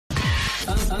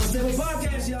Unstable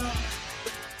Podcast, y'all.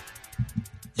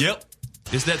 Yep.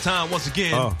 It's that time once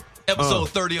again. Episode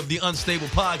 30 of the Unstable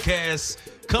Podcast.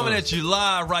 Coming at you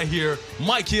live right here.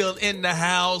 Mike Hill in the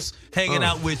house. Hanging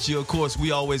out with you. Of course,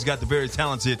 we always got the very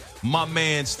talented, my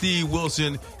man, Steve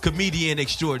Wilson, comedian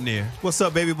extraordinaire. What's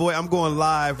up, baby boy? I'm going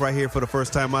live right here for the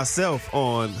first time myself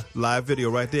on live video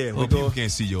right there. Well, people can't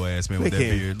see your ass, man, with that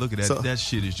beard. Look at that. That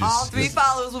shit is just... All 3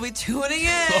 followers will be tuning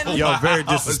in. Y'all very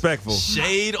disrespectful.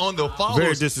 Shade on the followers.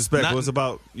 Very disrespectful. It's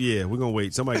about, we're going to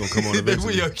wait. Somebody going to come on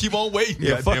eventually. We keep on waiting.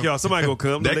 Yeah, fuck y'all. Somebody going to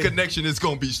come. That connection is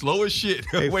going to be slow as shit.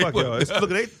 Hey, fuck y'all.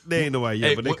 Look, they ain't nobody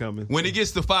yet, but they coming. When it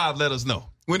gets to 5, let us know.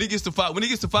 When it gets to 5,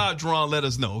 Jerron, let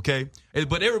us know, okay?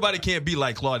 But everybody can't be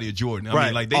like Claudia Jordan. I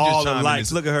mean, like they all just the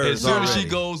likes. Look at her. As soon as she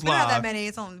goes live, not that many.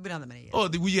 It's only been on that many. Yet. Oh,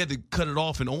 we had to cut it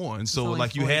off and on. So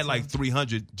like you had like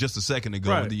 300 just a second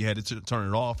ago, and then you had to turn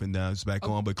it off, and now it's back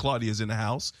on. But Claudia's in the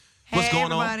house. What's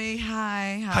going everybody. On?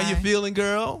 Hi. How you feeling,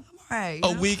 girl? Right,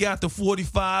 a week after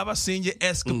 45, I seen your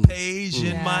escapades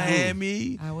in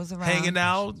Miami. I was around, hanging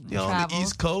out, on the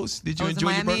East Coast. Did you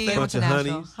enjoy your birthday? Bunch of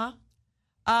honeys. Huh?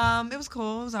 It was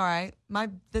cool. It was all right.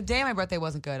 The day of my birthday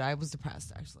wasn't good. I was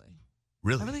depressed, actually.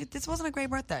 Really? This wasn't a great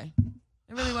birthday.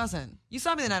 It really wasn't. You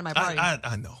saw me the night of my party.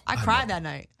 I know. I cried that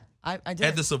night. I did.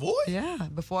 At the Savoy? Yeah.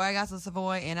 Before I got to the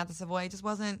Savoy and at the Savoy, it just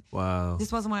wasn't. Wow.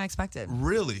 This wasn't what I expected.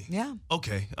 Really? Yeah.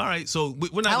 Okay. All right. So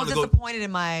we're not going to go. I was disappointed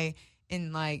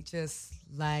in just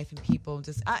life and people.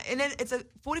 And then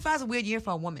 45 is a weird year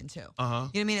for a woman too. You know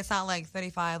what I mean? It's not like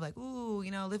 35, like, ooh,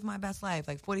 live my best life.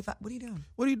 Like 45. What are you doing?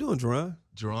 What are you doing, Jerron?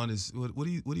 Jerron is what do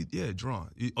you? Yeah, Jerron.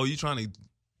 You trying to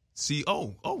see?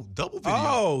 Oh, double video.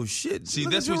 Oh shit! See,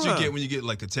 that's what you get when you get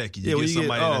like a techie. You get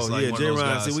somebody that's like one of those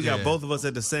guys. See, we got both of us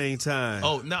at the same time.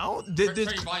 Oh, now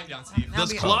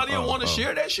does Claudia want to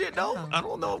share that shit? No, I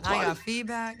don't know. I got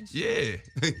feedback. Yeah,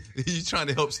 you trying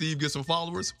to help Steve get some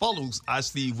followers? Follow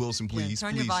Steve Wilson, please.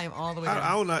 Turn your volume all the way down.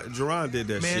 I don't know. Jerron did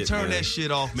that shit. Man, turn that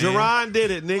shit off, man. Jerron did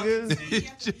it, nigga.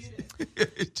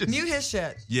 Mute his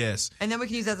shit. Yes. And then we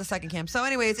can use that as a second cam. So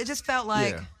anyways, it just felt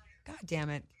like, God damn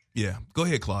it. Yeah. Go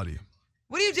ahead, Claudia.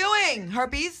 What are you doing?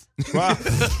 Herpes? Wow.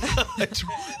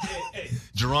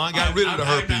 Jerron got rid of the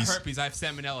herpes. I have herpes. I have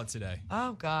salmonella today.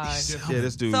 Oh, God. Yeah,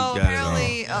 this dude So got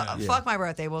apparently, it all. fuck my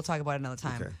birthday. We'll talk about it another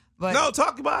time. Okay. But no,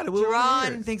 talk about it.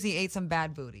 Jerron thinks he ate some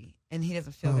bad booty, and he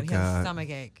doesn't feel good. He has a stomach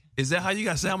ache. Is that how you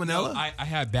got salmonella? No, I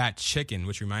had bad chicken,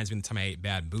 which reminds me of the time I ate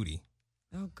bad booty.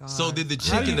 Oh, God. So did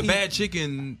the bad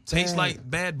chicken taste like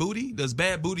bad booty? Does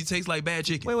bad booty taste like bad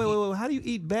chicken? Wait. How do you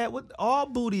eat bad? What? All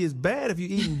booty is bad if you're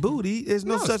eating booty. There's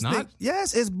no such thing.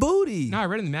 Yes, it's booty. No, I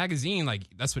read in the magazine, like,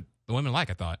 that's what the women like,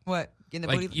 I thought. What? Getting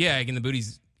the booty? Yeah, getting the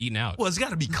booty's eaten out. Well, it's got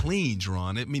to be clean,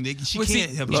 Jerron. I mean, she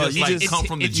can't have just come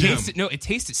from the gym. It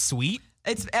tasted sweet.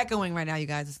 It's echoing right now, you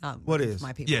guys. It's not working for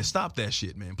my people. Yeah, stop that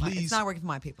shit, man. Please. It's not working for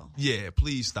my people. Yeah,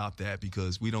 please stop that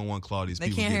because we don't want Claudia's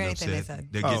people getting upset. They can't hear anything they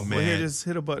said. They're getting mad. Well, here, just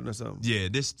hit a button or something. Yeah,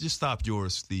 just stop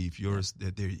yours, Steve. Yours. There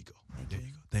you go. There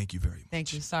you go. Thank you very much.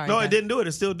 Thank you. Sorry. No, it didn't do it.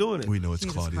 It's still doing it. We know it's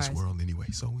Jesus Claudia's Christ. world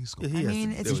anyway, so it's going. I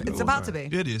mean, it's about to be.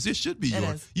 It is. It should be It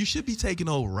yours. is. You should be taking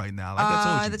over right now. Like I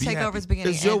told you. The takeover's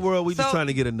beginning. It's your world. We just trying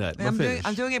to get a nut.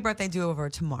 I'm doing a birthday do-over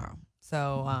tomorrow.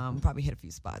 So probably hit a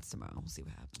few spots tomorrow. We'll see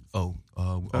what happens. Oh,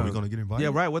 are we going to get invited?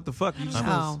 Yeah, right. What the fuck?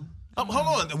 Hold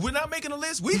on. We're not making a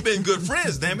list. We've been good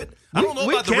friends, damn it. I don't know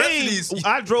about the rest of these.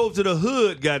 I drove to the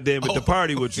hood, goddamn it, to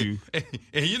party with you. And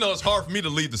it's hard for me to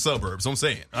leave the suburbs. I'm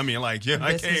saying. I mean, like,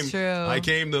 This is true. I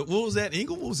came to, what was that?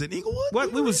 Inglewood? Was it Inglewood?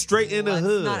 What? We was straight in the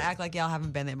hood. Let's not act like y'all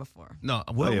haven't been there before. No,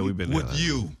 well, we've been with there.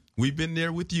 you. We've been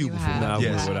there with you before. Nah, we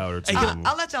went without her too.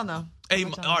 I'll let y'all know. Hey,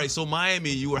 all right. So Miami,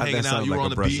 you were hanging out. You were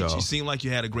on the beach. You seemed like you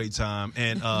had a great time.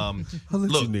 And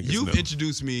look, you've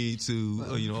introduced me to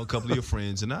a couple of your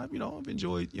friends, and I've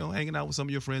enjoyed hanging out with some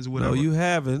of your friends or whatever. No, you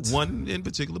haven't. One in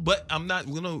particular, but I'm not.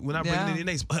 We're not bringing any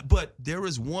names. But there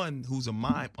is one who's a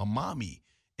mommy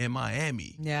in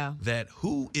Miami. Yeah.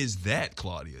 Who is that,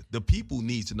 Claudia? The people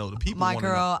need to know. The people. My want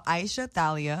girl Aisha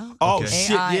Thalia. Oh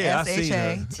shit! Yeah, I seen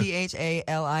her.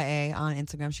 Aisha on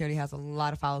Instagram. She already has a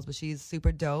lot of followers, but she's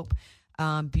super dope.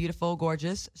 Beautiful,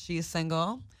 gorgeous. She is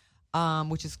single,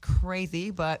 which is crazy,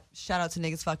 but shout out to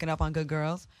niggas fucking up on good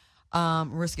girls,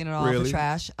 risking it all for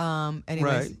trash. Anyways,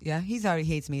 right. Yeah, he already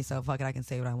hates me, so fuck it, I can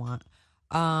say what I want.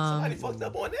 Somebody fucked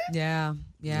up on that? Yeah.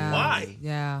 Why?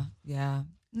 Yeah.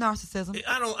 Narcissism.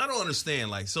 I don't understand.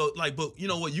 But you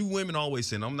know what? You women always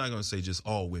say, and I'm not going to say just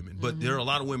all women, but there are a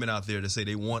lot of women out there that say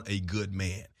they want a good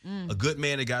man. A good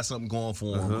man that got something going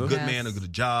for him. A good man, a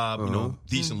good job,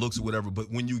 decent looks or whatever.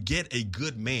 But when you get a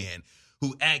good man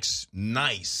who acts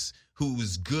nice,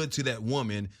 who's good to that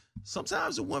woman,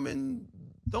 sometimes the woman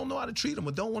don't know how to treat him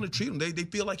or don't want to treat him. They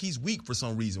feel like he's weak for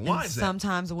some reason. Why is that?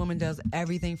 Sometimes a woman does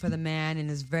everything for the man and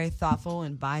is very thoughtful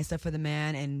and buys stuff for the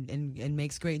man and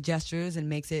makes great gestures and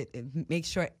makes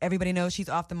sure everybody knows she's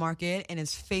off the market and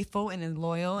is faithful and is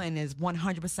loyal and is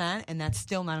 100%, and that's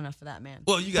still not enough for that man.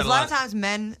 Well, you got a lot of times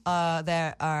men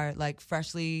that are like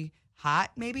freshly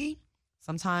hot, maybe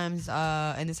sometimes,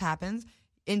 and this happens.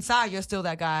 Inside, you're still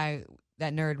that guy,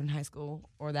 that nerd in high school,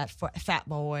 or that fat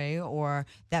boy, or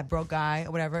that broke guy,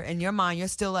 or whatever. In your mind, you're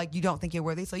still like, you don't think you're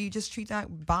worthy, so you just treat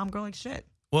that bomb girl like shit.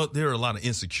 Well, there are a lot of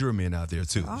insecure men out there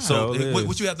too. So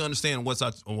what you have to understand, what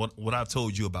I've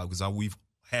told you about, because we've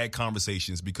had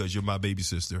conversations because you're my baby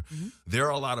sister. Mm-hmm. There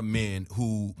are a lot of men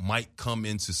who might come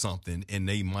into something and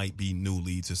they might be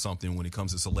newly to something when it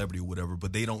comes to celebrity or whatever,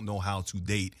 but they don't know how to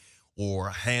date or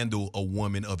handle a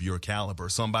woman of your caliber,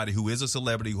 somebody who is a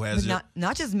celebrity who has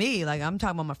not just me. Like, I'm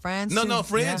talking about my friends. No,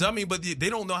 friends. Yeah. I mean, but they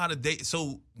don't know how to date.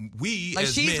 So we, like,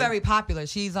 as she's men, very popular.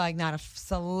 She's like not a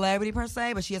celebrity per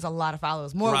se, but she has a lot of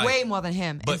followers, way more than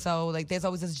him. And so like, there's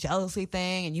always this jealousy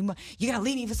thing, and you gotta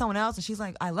leave me for someone else. And she's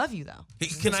like, I love you though.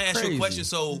 Can I ask you a question?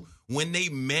 So when they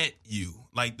met you,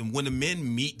 like when the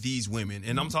men meet these women,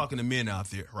 and I'm talking to men out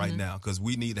there right now because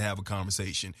we need to have a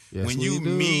conversation. Yes, when you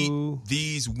meet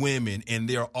these women and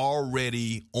they're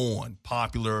already on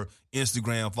popular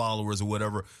Instagram followers or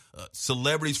whatever,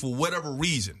 celebrities for whatever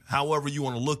reason, however you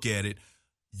want to look at it,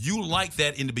 you like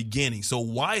that in the beginning. So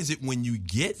why is it when you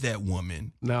get that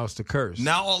woman, now it's the curse?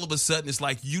 Now all of a sudden it's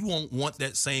like you don't want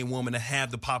that same woman to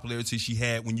have the popularity she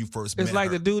had when you first met her. It's like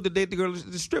the dude that dated the girl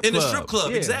in the strip club. In the strip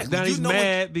club, exactly. Now he's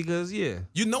mad because you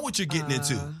know what you're getting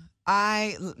into.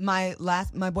 My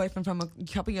boyfriend from a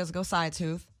couple years ago, Side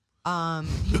Tooth,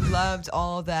 he loved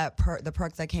all that the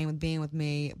perks that came with being with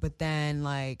me, but then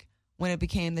like when it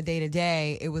became the day to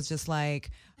day, it was just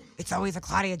like, it's always a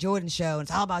Claudia Jordan show, and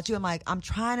it's all about you. I'm like, I'm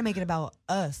trying to make it about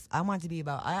us. I want it to be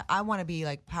about, I want to be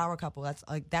like power couple.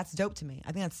 That's dope to me.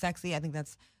 I think that's sexy. I think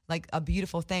that's like a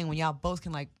beautiful thing when y'all both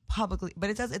can like publicly,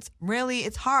 but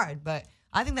it's hard, but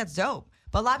I think that's dope.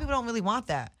 But a lot of people don't really want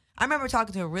that. I remember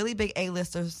talking to a really big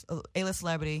A-list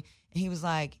celebrity, and he was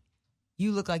like,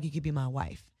 you look like you could be my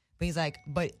wife. But he's like,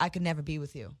 but I could never be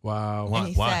with you. Wow. And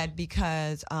he said,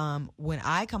 because when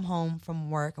I come home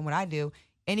from work and what I do,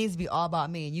 it needs to be all about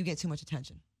me, and you get too much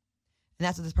attention. And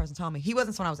that's what this person told me. He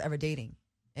wasn't someone I was ever dating.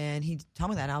 And he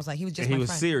told me that, and I was like, he was just my friend. He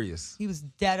was serious. He was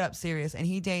dead up serious, and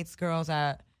he dates girls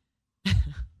at...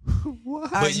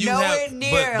 What? But you nowhere have,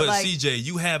 near. But like, CJ,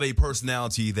 you have a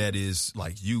personality that is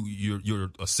like you're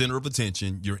a center of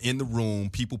attention. You're in the room.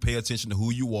 People pay attention to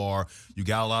who you are. You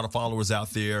got a lot of followers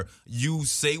out there. You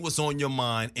say what's on your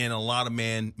mind, and a lot of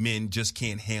men just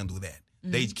can't handle that.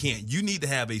 Mm-hmm. They can't. You need to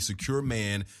have a secure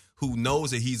man who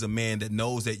knows that he's a man that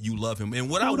knows that you love him. And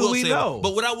what I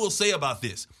will say about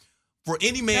this, for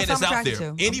any man that's out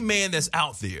there, any man that's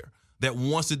out there that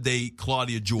wants to date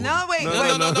Claudia Jordan. No, wait.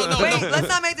 Let's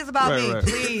not make this about me,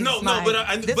 please. No,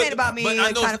 but this ain't about me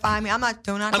trying to find me. I'm not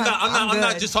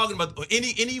just talking about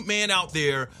any man out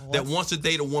there that wants to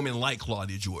date a woman like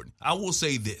Claudia Jordan. I will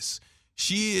say this.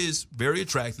 She is very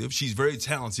attractive. She's very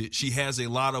talented. She has a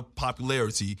lot of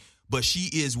popularity, but she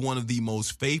is one of the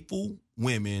most faithful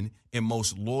women and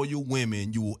most loyal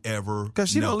women you will ever because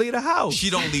she don't leave the house. She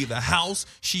don't leave the house.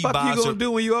 She buys you gonna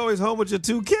do when you always home with your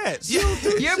two cats? Your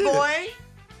boy,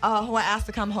 who I asked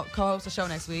to come co-host the show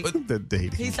next week, the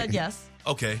dating. He said yes.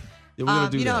 Okay. Yeah, we're gonna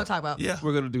do you know that. what I'm talking about. Yeah,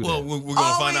 we're gonna do well, that. Well, we're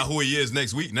gonna find out who he is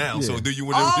next week now. Yeah. So do you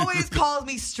want to always calls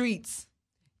me Streets?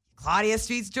 Claudia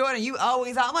Streets Jordan, you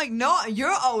always out. I'm like, no, you're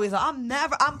always out.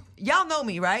 Y'all know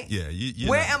me, right? Yeah.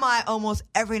 Where am I almost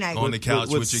every night? On the couch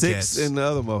with your cats. And the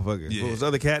other motherfucker. Yeah. What was the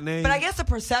other cat name? But I guess the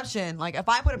perception, like if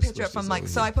I put a picture up from I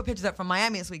put pictures up from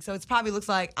Miami this week, so it probably looks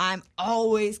like I'm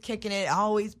always kicking it,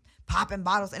 always popping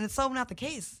bottles, and it's so not the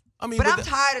case. I mean, but I'm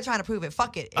tired of trying to prove it.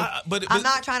 Fuck it. I'm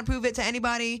not trying to prove it to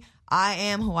anybody. I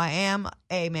am who I am.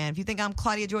 Hey, man, if you think I'm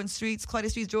Claudia Streets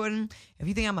Jordan, if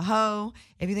you think I'm a hoe,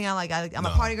 if you think I'm a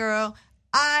party girl,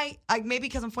 I maybe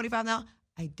because I'm 45 now,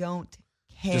 I don't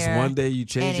care. Just one day you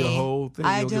change your whole thing.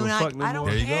 I don't care. I don't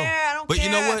care. But you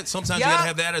know what? Sometimes you gotta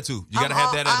have the attitude. You gotta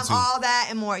have that attitude. I'm all that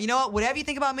and more. You know what? Whatever you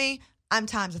think about me, I'm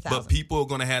times 1,000. But people are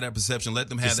going to have that perception. Let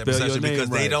them have that perception because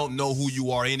they don't know who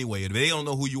you are anyway. If they don't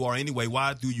know who you are anyway,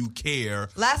 why do you care?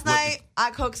 Last night,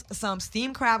 I cooked some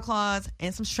steamed crab claws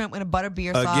and some shrimp with a butter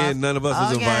beer sauce. Again, none of us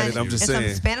was invited. I'm just saying.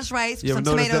 And some Spanish rice, You some ever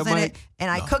noticed tomatoes that, in Mike? it.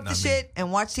 And I cooked the shit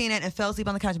and watched CNN and fell asleep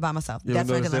on the couch by myself. You That's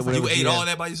ever what I did noticed last that night. You ate all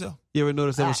that by yourself? You ever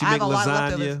notice that when she I make have a lot of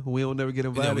leftovers. lasagna, we don't never get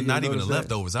invited? You Not ever even the notice that?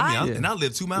 leftovers. I mean, and I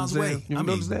live 2 miles You know what I'm away. saying? You I mean,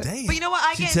 notice that? damn. But you know what?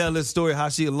 I She get tell this story how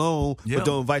she alone, Yeah. but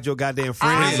don't invite your goddamn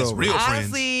friends Friends, over. real I friends.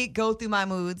 honestly go through my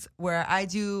moods where I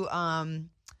do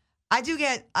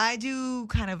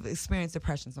kind of experience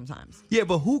depression sometimes. Yeah,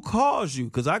 but who calls you?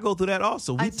 Because I go through that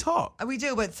also. We talk. We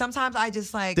do, but sometimes I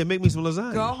just like Then make me some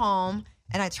lasagna. go home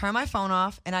and I turn my phone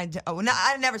off and I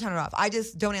never turn it off. I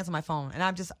just don't answer my phone and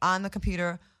I'm just on the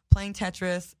computer playing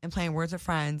Tetris and playing Words with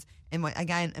Friends. And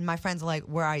and my friends are like,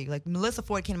 "Where are you?" Like Melissa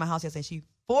Ford came to my house yesterday. She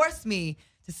forced me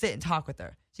to sit and talk with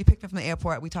her. She picked me up from the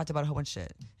airport. We talked about a whole bunch of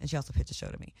shit, and she also pitched a show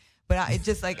to me. But it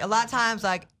just like a lot of times,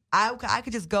 like I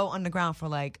could just go underground for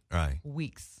like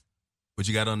weeks. But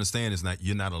you got to understand,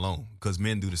 you're not alone because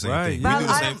men do the same Right. thing. But We do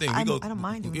the same thing. I don't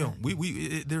mind doing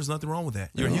that. There's nothing wrong with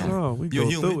that. You're No, human. we You're go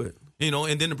human. through it. You know,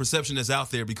 and then the perception that's out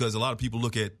there because a lot of people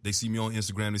they see me on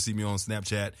Instagram, they see me on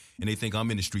Snapchat, and they think I'm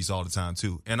in the streets all the time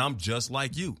too. And I'm just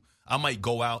like you. I might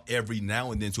go out every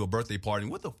now and then to a birthday party.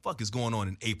 What the fuck is going on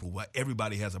in April? Where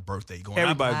everybody has a birthday going.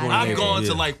 Everybody going. I've in gone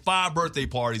April, to like 5 birthday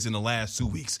parties in the last 2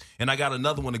 weeks, and I got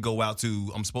another one to go out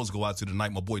to. I'm supposed to go out to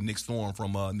tonight. My boy Nick Storm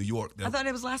from New York. I thought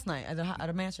it was last night at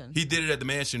a mansion. He did it at the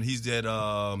mansion. He's at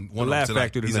One Laugh Oak tonight.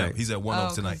 Factory tonight. He's at One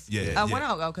Oak tonight. Yeah. One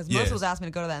Oak, because Melissa was asking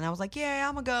me to go to that, and I was like, yeah,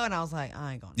 I'm gonna go, and I was like,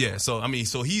 I ain't going. Yeah, so I mean,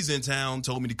 so he's in town,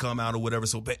 told me to come out or whatever.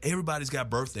 So, but everybody's got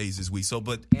birthdays this week. So,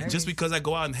 but just because I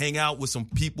go out and hang out with some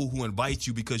people who invite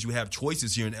you because you have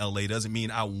choices here in LA doesn't mean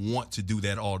I want to do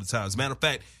that all the time. As a matter of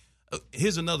fact,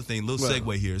 here's another thing, little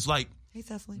segue here. It's like, hey,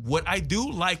 Cecily. What I do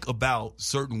like about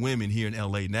certain women here in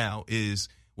LA now is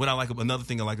another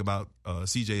thing I like about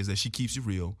CJ is that she keeps it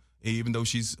real. Even though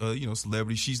she's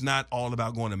celebrity, she's not all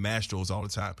about going to Mastros all the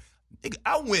time. Nigga,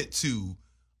 I went to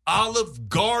Olive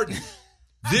Garden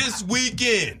this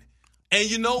weekend, and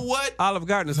you know what? Olive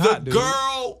Garden is hot, dude. The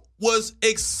girl was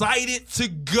excited to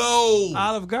go.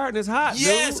 Olive Garden is hot,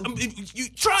 yes, dude. I mean, you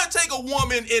try and take a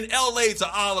woman in LA to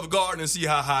Olive Garden and see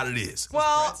how hot it is.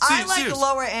 Well, I like the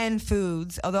lower end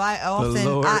foods, although I often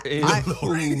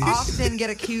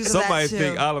get accused of that Somebody too.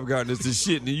 think Olive Garden is the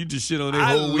shit, and you just shit on it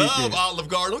I whole love weekend. Olive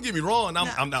Garden. Don't get me wrong.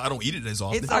 I don't eat it as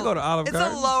often. I go to Olive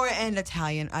Garden. It's a lower end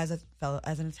Italian as an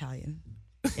Italian.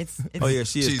 It's oh yeah,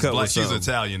 she's cut black. with She's something.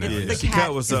 Italian. Yeah, she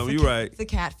cut with something. You're right. It's the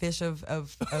catfish of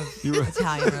You're right.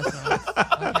 Italian restaurants.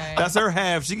 Okay. That's her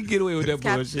half. She can get away with that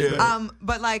bullshit.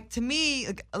 But like to me,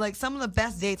 like some of the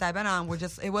best dates I've been on were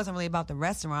it wasn't really about the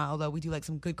restaurant, although we do like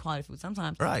some good quality food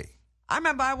sometimes. Right. I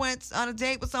remember I went on a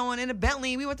date with someone in a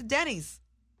Bentley and we went to Denny's.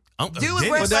 Dude was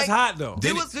worth but that's hot though.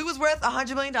 Dude was worth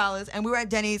 $100 million, and we were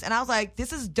at Denny's, and I was like,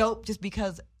 "This is dope," just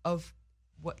because of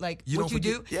what you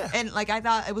do. Yeah. And like I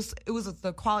thought it was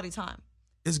the quality time.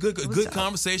 It's good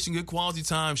conversation, good quality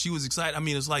time. She was excited. I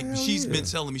mean, it's like she's been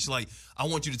telling me, she's like, I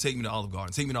want you to take me to Olive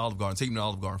Garden. Take me to Olive Garden. Take me to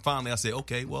Olive Garden. Finally, I said,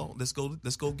 okay, well, let's go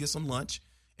get some lunch.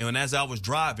 And as I was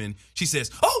driving, she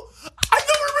says, oh, I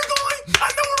know where we're going.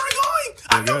 I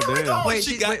know where we're going. Wait,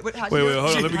 wait,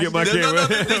 hold on. Let me get my camera.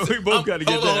 We both got to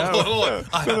get that. Hold on.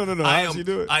 No. How'd she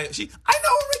do it? I know where we're going. I know.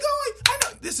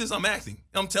 I'm acting.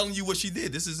 I'm telling you what she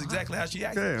did. This is exactly how she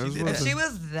acted. Okay, she did that. She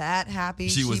was that happy.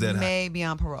 She was that may be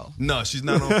on parole. No, she's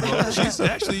not on parole. she's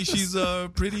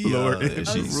pretty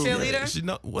cheerleader.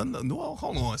 No,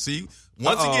 hold on. See,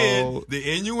 once again,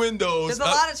 the innuendos. There's a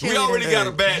lot of cheerleaders. We already got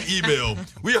a bad email.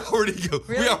 We already go.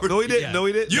 Really? No, he didn't. No,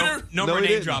 he didn't. No more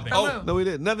name dropping. Oh, no, he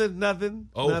didn't. Nothing.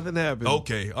 Nothing happened.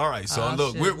 Okay, all right. So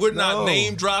look, shit. we're not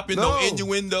name dropping, no No.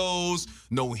 innuendos,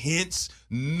 no hints,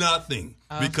 nothing.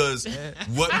 Because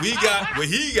what he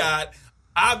got,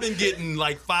 I've been getting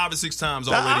like 5 or 6 times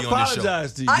already on this show. I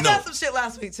apologize to you. I got some shit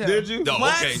last week too. Did you? No,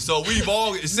 What? okay, so we've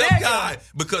all except Guy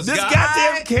because This Guy,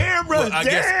 goddamn camera. well, I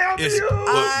guess Damn it's you.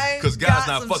 because Guy's got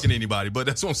not some fucking anybody, but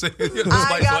that's what I'm saying.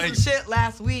 I got some shit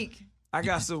last week. We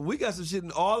got some shit,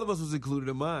 and all of us was included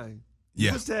in mine.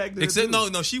 Yeah, was tagged in except it, too.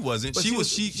 no, she wasn't. But She was.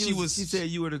 She said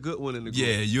you were the good one in the group.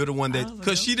 Yeah, you're the one that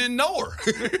because she didn't know her.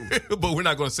 But we're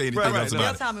not going to say anything Right, else no. about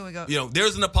You'll it. tell me when we go. You know,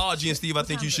 there's an apology, and Steve, I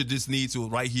think you should just need to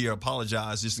right here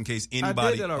apologize just in case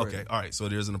anybody. that already. Okay, all right. So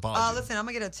there's an apology. Listen, I'm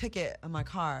gonna get a ticket on my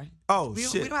car. Oh, we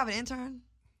shit. don't have an intern.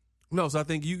 No, so I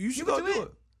think you should go do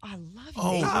it. I love you.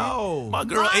 Oh, Adrian. No. My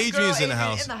girl Adrian's in the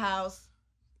house. In the house.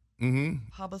 Mm-hmm.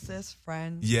 Publicist,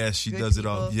 friend. Yes, she good does it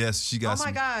all. people. Yes, she got. Oh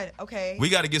my God. Okay. We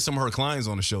got to get some of her clients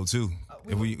on the show too.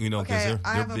 If we, you know, because okay,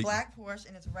 I they're have a big. black Porsche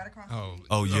and it's right across the street.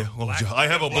 Oh yeah, I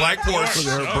have a black Porsche.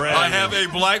 Look at her bragging. I have a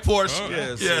black Porsche.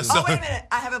 Yes. Yes. Oh, wait a minute.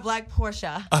 I have a black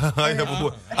Porsche.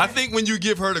 I think when you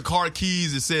give her the car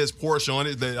keys, it says Porsche on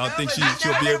it. That I think but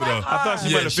she'll that's be never able been to. my car. I thought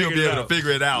she might have she'll figured be it able to out.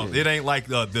 figure it out. It ain't like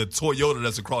the Toyota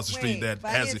that's across the street that but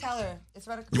I has need to it. tell her. It's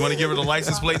right across. You want to give her the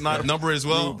license plate number as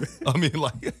well? I mean,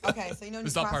 like. Okay, so you know when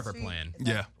It's you all cross part of the our street, plan. it's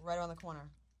Yeah. like right around the corner.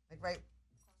 Like right.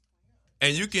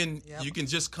 And you can Yep.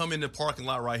 just come in the parking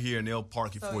lot right here, and they'll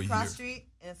park it So for you you cross here. the street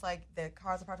and it's like the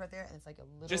cars are parked right there and it's like a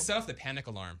little. Just set off the panic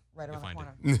alarm. right You'll around the find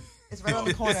corner. it. It's right around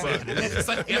the corner. It's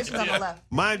like- Emissions on the left.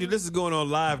 Mind you, this is going on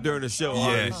live during the show.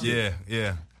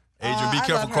 Yeah. Adrian, be I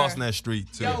careful love her. crossing that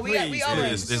street too. Yo, we Please,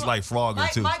 always. it's like Frogger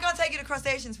Mike, too. Mike gonna take you to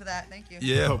crustaceans for that. Thank you.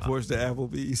 Yeah, Porsche to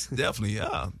Applebee's. definitely.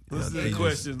 Yeah. This is the Adrian.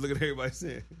 question. Look at everybody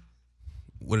saying.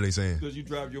 What are they saying? Because you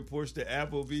drive your Porsche to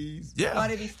Applebee's. Yeah. Why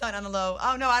did he stunt on the low?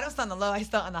 Oh no, I don't stunt on the low. I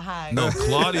stunt on the high. No,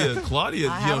 Claudia,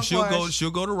 I have a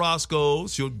she'll go to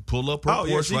Roscoe's. She'll pull up her Oh,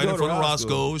 yeah, Porsche she right go in to front of Roscoe's.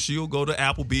 Roscoe's. She'll go to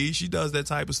Applebee's. She does that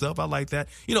type of stuff. I like that.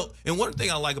 You know, and one thing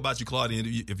I like about you, Claudia,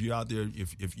 if you're out there,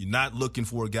 if you're not looking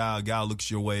for a guy looks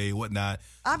your way, whatnot.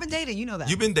 I've been dating. You know that.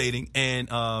 You've been dating, and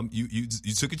you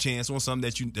took a chance on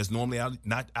something that's normally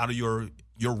not out of your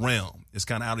realm. It's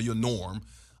kind of out of your norm.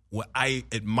 Well, I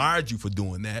admired you for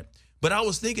doing that. But I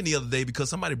was thinking the other day because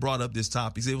somebody brought up this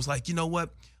topic. It was like, you know what?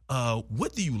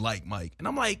 What do you like, Mike? And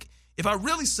I'm like, if I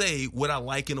really say what I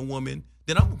like in a woman,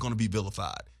 then I'm going to be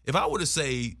vilified. If I were to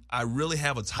say I really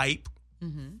have a type,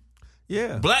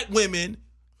 Yeah. black women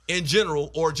in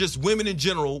general, or just women in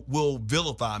general, will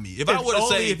vilify me. If I It's were to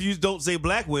only say, if you don't say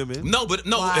black women. no, but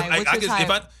no, Why? if What's your if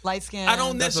type? Light skin? I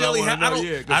don't That's what I necessarily wanna have. know,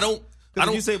 yeah, 'cause- I If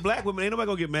don't. you say black women, ain't nobody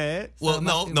gonna get mad. Well, So it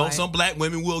must be no, white. some black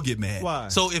women will get mad. Why?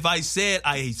 So if I said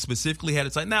I specifically had a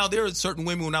type, now there are certain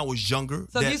women when I was younger.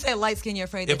 So that if you say light skin, you're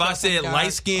afraid. if that I they'll said think dark.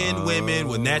 light-skinned women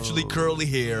with naturally curly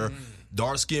hair,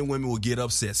 dark-skinned women will get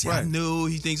upset. See, I Right. knew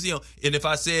he thinks, and if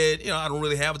I said, I don't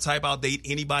really have a type, I'll date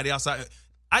anybody outside.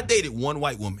 I dated one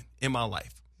white woman in my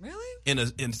life. Really?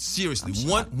 And seriously,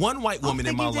 one white woman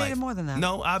in think my you dated life. more than that.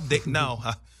 No, I've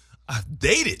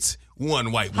dated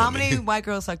one white woman. How many white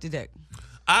girls sucked your dick?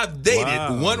 I've dated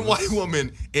Wow. one white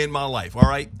woman in my life. All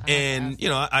right, and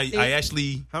I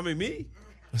actually. How many me?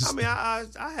 I mean, I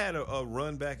had a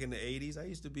run back in the 80s. I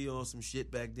used to be on some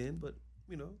shit back then, but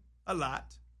a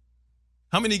lot.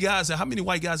 How many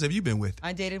white guys have you been with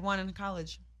I dated one in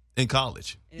college. in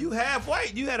college? You half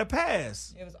white. You had a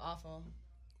pass. It was awful.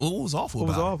 What was awful What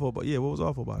was about it? awful about? Yeah, what was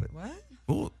awful about it? What?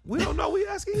 What- We don't know. We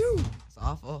asking you. It's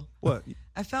awful. What?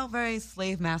 I felt very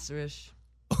slave masterish.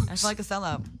 I felt like a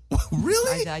sellout.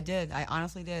 Really? I did. I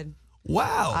honestly did.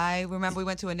 Wow. I remember we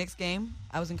went to a Knicks game.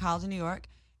 I was in college in New York,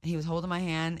 and he was holding my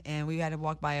hand, and we had to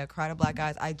walk by a crowd of black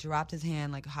guys. I dropped his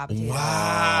hand like a hot potato. Wow.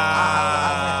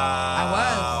 I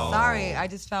was. Sorry. I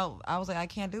just felt, I was like, I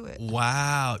can't do it.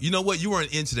 Wow. You know what? You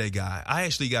weren't into that guy. I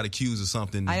actually got accused of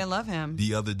something I didn't love him.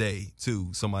 the other day, too.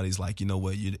 Somebody's like, you know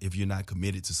what? If you're not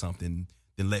committed to something,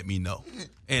 then let me know.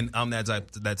 And I'm that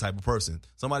type of person.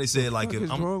 Somebody said, like, if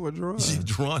What's I'm wrong with Jerron?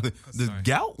 drawn, the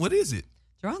gout? What is it?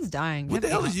 Jerron's dying. What the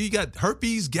hell is you got?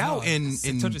 Herpes, gout, and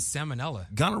told you salmonella.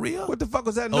 gonorrhea? What the fuck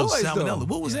was that Oh, noise, salmonella. though?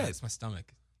 What was Yeah, that? it's my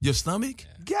stomach. Your stomach?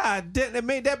 God damn, that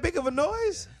made that big of a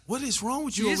noise? What is wrong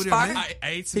with you You over just there, farted? man? I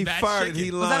ate some He bad farted. chicken. He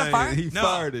Was that a lying. fart? He No.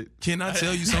 farted. Can I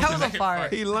tell you That was something? a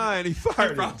fart. He lying. He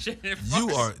farted.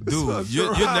 You are, dude.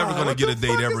 You're never gonna What get a the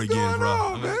date fuck ever is again, going bro.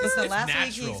 on, man? Listen, It's last week he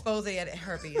natural. exposed he had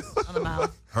herpes on the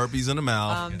mouth. Herpes in the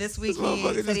mouth. This week This he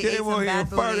motherfucker said just he ate came on some here and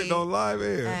bad booty, farted on live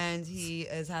air. and he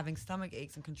is having stomach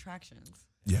aches and contractions.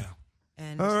 Yeah.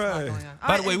 And All there's a lot right. going on.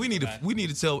 By the way, we need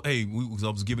to tell. Hey, I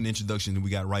was giving an introduction and we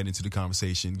got right into the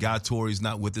conversation. Guy Torrey's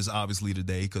not with us obviously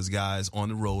today because Guy's on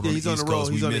the road. Yeah, on he's the on East the road.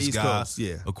 Coast. He's We on the miss East Guy. Coast,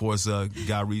 yeah. Of course,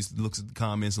 Guy Reese looks at the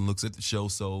comments and looks at the show.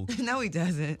 So, No, he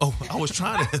doesn't. oh, I was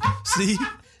trying to see.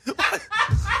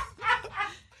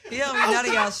 He don't be none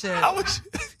of y'all shit. I was.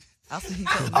 I'll see he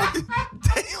told me.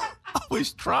 Damn, I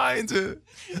was trying to.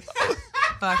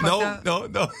 But I fucked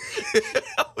up. No.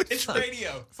 I was It's trying-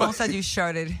 radio. Someone said you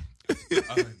sharded. Oh,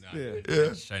 no.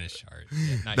 Yeah. Trying to shard.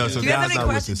 Yeah, not No, yet. so Do you guys Guy's have any not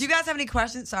with questions? us. Do you guys have any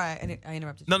questions? Sorry, I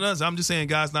interrupted you. No, I'm just saying,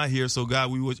 Guy's not here. So, Guy,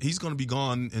 he's going to be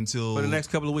gone until For the next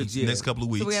couple of weeks, yeah. Next couple of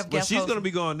weeks. So we have But guest she's hosts. going to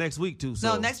be gone next week, too.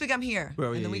 So. No, next week I'm here.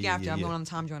 Well, and the yeah, week yeah, after yeah, I'm yeah. going on the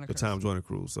Tom Joyner The cruise. Tom Joyner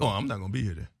cruise. So. Oh, I'm not going to be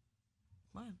here then.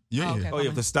 Why? You ain't okay, here. Oh, yeah,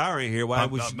 if the star ain't here, why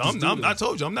would she just do I this?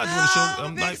 told you, I'm not doing the show. I'm a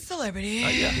I'm big like, celebrity.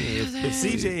 If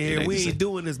CJ ain't here, we ain't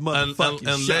doing this motherfucking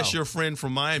unless show. your friend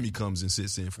from Miami comes and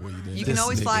sits in for you. Then You can This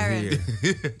always nigga fly her in.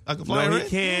 here. I can fly No, her he in.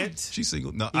 can't. She's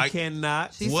single. No, He I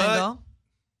cannot. She's What? single.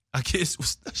 I can't.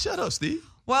 Shut up, Steve.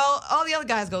 Well, all the other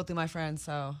guys go through my friends,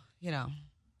 so, you know.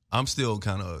 I'm still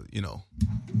kind of, you know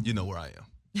where I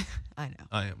am. I know.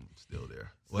 I am still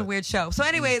there. It's a weird show. So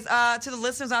anyways, to the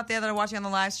listeners out there that are watching on the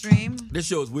live stream, This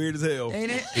show is weird as hell.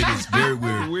 ain't it? It is very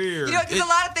weird. Weird. You know, there's a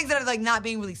lot of things that are like not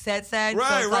being really said. So Right,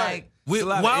 it's right. like, A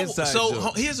lot of inside So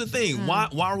jokes. here's the thing. Why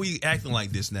are we acting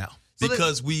like this now? Well,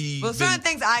 Because we. well, certain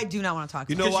things I do not want to talk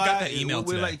You about. know Because why? you got that email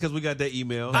We're today. like, because we got that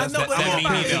email. I know, that but mean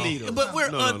I'm email. But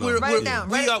we're Write it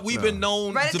down. we've been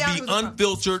known Write it to down be who's from.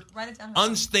 unfiltered, Write it down.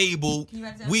 unstable. Can you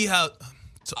write it down? We have.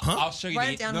 Huh? I'll show you Write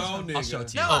the it down. No, who's from. I'll show it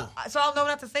to you. No, so I'll know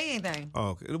not to say anything. Oh,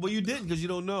 okay. Well, you didn't because you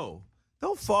don't know.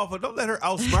 Don't fall for. Don't let her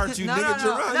outsmart you, No, nigga.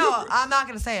 no, Jerron. no. I'm not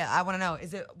gonna say it. I want to know.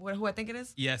 Is it who I think it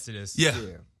is? Yes, it is. Yeah.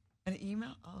 Yeah. An email?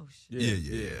 Oh shit.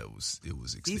 Yeah. It was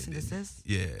Decent extended. assist.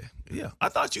 Yeah. I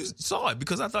thought you saw it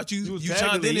because I thought you was chimed in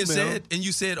tagging and the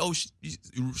email. said, oh,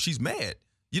 she's mad.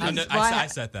 You I, didn't. know, I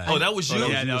said that. Oh, that was you.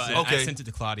 Yeah, no, Okay. I sent it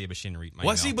to Claudia, but she didn't read my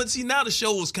Well, email. see, now the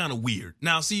show is kind of weird.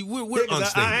 Now, see, we're Yeah, 'cause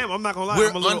unstable. I am. I'm not gonna lie. We're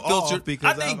I'm a little unfiltered off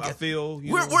because I think I feel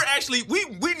we're actually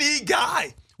we need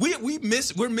Guy.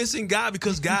 We're missing Guy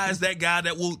because Guy's that guy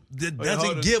that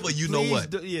doesn't give a you know what.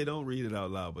 Don't read it out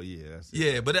loud, but yeah, that's it.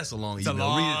 Yeah, but that's a long It's a email.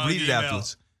 long read it email.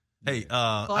 afterwards. Hey,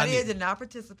 I Claudia need- did not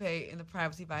participate in the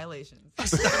privacy violations.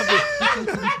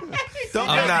 Don't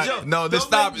I'm make not. jokes. No, Don't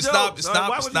stop make it. Stop jokes. it. Why Stop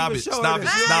would it. you Stop even it. show Stop it.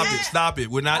 that? Stop it. Stop it.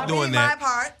 We're not I doing read that. my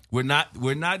part.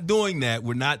 We're not doing that.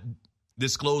 We're not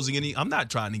disclosing any. I'm not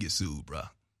trying to get sued, bro.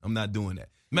 I'm not doing that.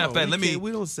 Matter of No, fact,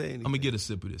 we don't say anything. I'm gonna get a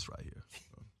sip of this right here.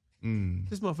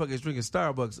 This motherfucker is drinking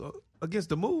Starbucks against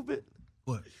the movement.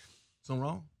 What? Something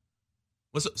wrong?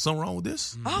 Something wrong with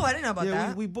this? Oh, I didn't know about Yeah,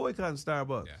 that. we boycotting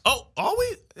Starbucks. Yeah. Oh, are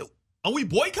we? Are we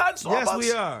boycotting Starbucks? Yes,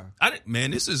 we are.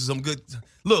 Man, this is some good.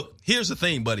 Look, here's the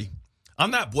thing, buddy.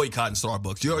 I'm not boycotting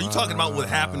Starbucks. Are you talking about what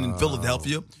happened in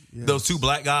Philadelphia? yes. Those two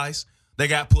black guys that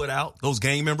got put out, those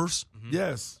gang members.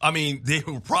 Yes. I mean, they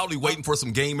were probably waiting for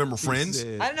some gang member friends. I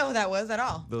didn't know who that was at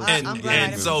all. Those- I'm And glad I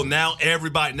and didn't. so now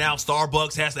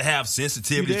Starbucks has to have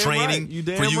sensitivity training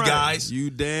for you guys.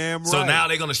 You damn right. So now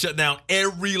they're going to shut down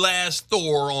every last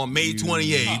store on May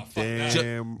 28th.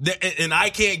 Damn. And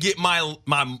I can't get my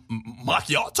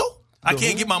macchiato? I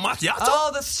can't get my macchiato? Oh,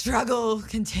 the struggle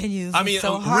continues. I mean, It's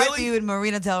so hard really? for you in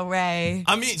Marina Del Rey.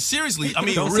 I mean, seriously. I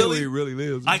mean, Don't say where really? he really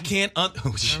lives. I can't.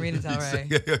 Marina Del Rey.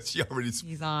 She already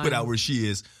He's on. put out where she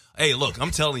is. Hey, look,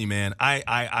 I'm telling you, man.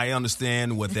 I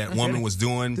understand what that woman was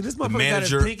doing. Did this The motherfucker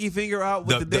manager, got his pinky finger out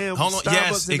with the damn hold on, Starbucks yes,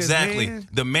 in his exactly. hand?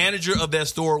 The manager of that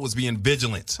store was being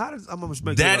vigilant. How does, I'm gonna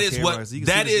respect That you is on what. camera so you can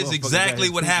That see this is motherfucker exactly got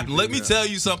his what pinky happened. Let me finger tell out.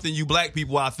 you something, you black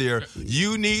people out there.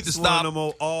 You need to It's one of stop. them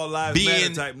old all lives being-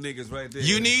 matter type niggas right there.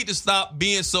 You need to stop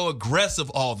being so aggressive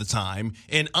all the time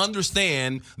and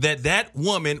understand that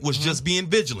woman was just being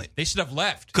vigilant They should have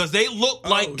left. because they look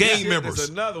like gang members. There's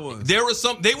another one. There was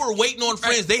some. They were waiting on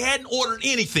friends. They hadn't ordered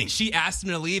anything. She asked them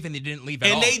to leave, and they didn't leave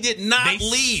at all. And they did not They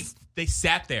leave. They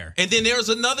sat there. And then there's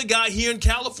another guy here in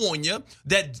California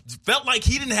that felt like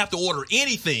he didn't have to order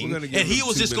anything, We're and gonna give he him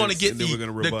was 2 just going to minutes, get and then we're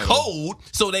gonna the rebuttal. code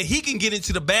so that he can get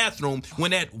into the bathroom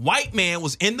when that white man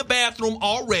was in the bathroom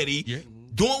already. Yeah.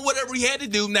 Doing whatever he had to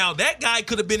do. Now, that guy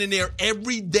could have been in there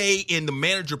every day, and the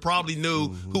manager probably knew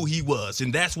who he was.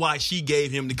 And that's why she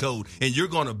gave him the code. And you're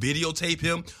going to videotape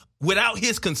him without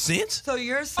his consent? So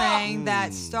you're saying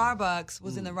that Starbucks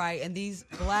was in the right and these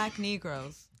black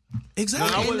Negroes. No,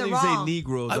 Exactly. I in wouldn't the even say wrong.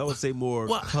 Negroes. I would say more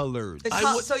What? colored.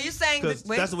 So you're saying that,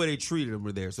 wait, That's the way they treated them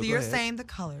were there. So so go you're ahead. saying the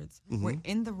coloreds were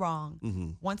in the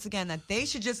wrong. Once again, that they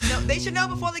should just know. They should know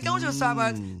before they go into a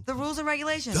Starbucks the rules and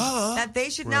regulations. Duh. That they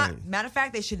should Right. not. Matter of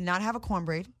fact, they should not have a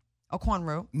cornrow.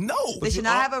 No. They should you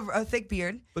not are- have a thick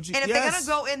beard. But you- And if they're yes.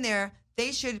 gonna go in there,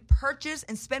 they should purchase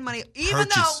and spend money. Even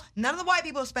Purchase. though none of the white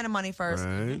people are spending money first,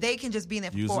 Right. they can just be in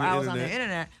there for Using 4 the hours on their internet.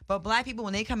 internet. But black people,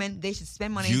 when they come in, they should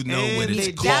spend money. You know And what they it's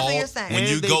did- That's what called you're saying. when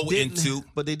And you they go didn't- into.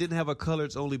 But they didn't have a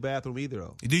coloreds only bathroom either,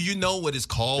 though. Do you know what it's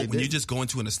called They when you didn't. just go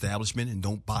into an establishment and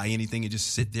don't buy anything and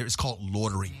just sit there? It's called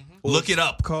loitering. Look it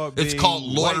up. called It's being called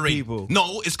white loitering. people.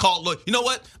 No, it's called. You know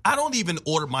what? I don't even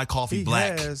order my coffee He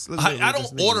black. has. Look I at this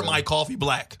don't nigga, order man. my coffee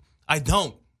black. I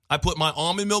don't. I put my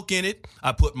almond milk in it.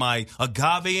 I put my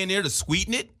agave in there to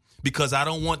sweeten it because I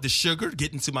don't want the sugar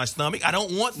getting to my stomach. I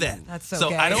don't want that. That's so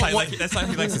gay. I don't want. That's how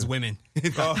he likes his women. He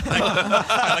likes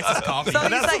his coffee. So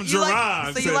That's what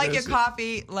Jerron so you said like that your shit.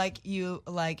 coffee like you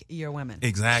like your women.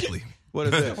 Exactly. What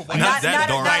is that? Not that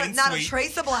dark. Not a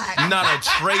trace of black. Not a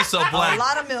trace of black. A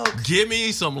lot of milk. Give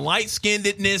me some light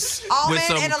skinnedness Almond with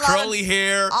some and a lot curly of-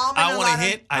 hair. almond I and a want lot to of-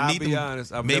 hint. I I'll need be to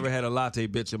honest. I've maybe never had a latte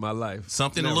bitch in my life.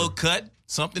 something Never. a little cut,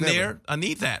 something Never. there. I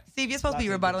need that. Steve, you're supposed to be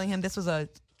rebuttaling him. This was a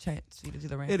chance for you to do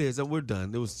the rant? It is, and we're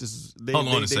done. It was just they Hold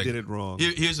on a they second. did it wrong.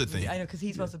 Here's the thing. I know, because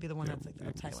he's supposed to be the one that's like the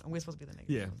uptight one. And we're supposed to be the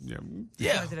negative. Yeah.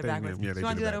 Yeah. I did it backwards. Yeah, So they you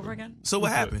want did to it do that over backwards. again? So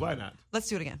what happened? Why not? Let's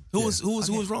do it again. Who was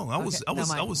wrong? I was No, Mike,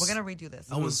 we're gonna redo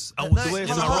this. I was The way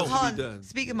it's in my supposed role. to be done.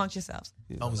 Speak amongst yourselves.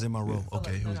 I was in my role. So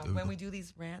Okay. no, when we do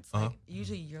these rants, like,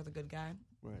 usually you're the good guy.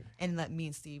 Right. And let me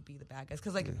and Steve be the bad guys.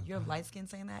 Because, like, you're light skin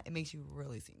saying that, it makes you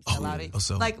really seem Oh, sellout-y.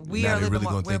 so like, we now are a they little really bit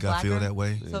more, gonna think we're I feel blacker. that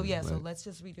way? So, so let's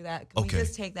just redo that. Can Okay. we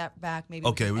just take that back? Maybe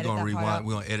Okay, we we're can gonna edit that part rewind. out.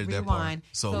 We're gonna edit that part. Rewind.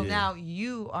 So- So Yeah. now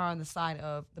you are on the side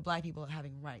of the black people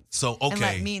having rights. So, And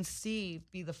let okay. me and Steve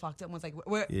be the fucked up ones. Like,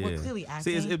 we're clearly See,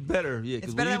 acting. it's better. Yeah, because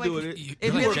It's better when that you way do 'cause it, it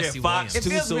you feels- work at Jesse Fox Williams. too,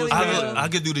 It feels so really it's good. better. I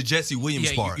could do the Jesse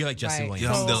Williams part. You're like Jesse Right. Williams.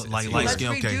 Yeah, I'm So- the like so light let's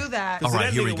skin. redo Okay. that. All So right,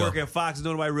 that here we nigga go. work at Fox,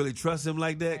 nobody really trusts him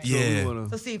like that. So Yeah. we wanna,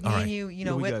 So Steve, me All and right. you Yeah,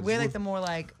 know, we we're got like you. the more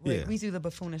like Yeah. we do the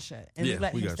buffoonish shit, and Yeah, we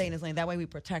let we him got stay you. in his lane. That way, we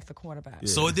protect the quarterback.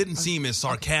 So it didn't seem as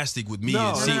sarcastic with me. No.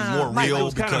 It No, seemed no, no. more Mike, real it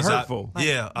was kinda because hurtful.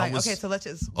 I was. Okay, so let's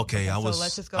just. Okay, I so was-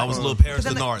 let's just go I was a ahead. little Paris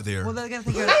 'Cause then Denard there. Well, they're gonna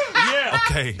think you're. Yeah.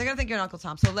 Okay. They're gonna think you're an Uncle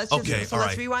Tom. So let's just. Okay. So All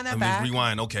let's right. rewind that Let back. me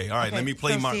rewind. Okay. All right. Okay, Let me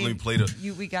play so my. Steve, Let me play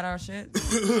the. We got our shit.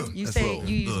 You say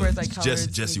you use words like colors.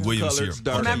 Jesse we- Williams Colors, here.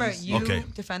 dark. Okay. Remember, you Okay.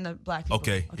 defend the black people.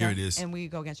 Okay, here it is. And we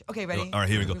go against you. Okay, ready? All right,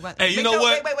 here we go. Rewind. Hey, you Make know sure-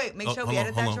 what? Wait. Make Oh, sure hold we on,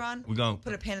 edit hold that, on. John. We gonna-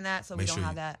 put a pin in that so we make don't sure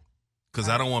have you- that. Because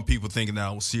I don't want people thinking that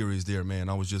I was serious there, man.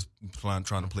 I was just trying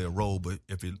to play a role, but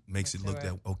if it makes it Let's look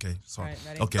do that okay, sorry. All right,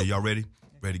 ready? Okay, y'all ready?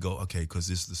 Ready to go? Okay, because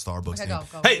this is the Starbucks Okay, thing.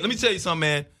 go. Hey, let me tell you something,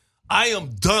 man. I am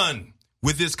done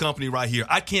with this company right here.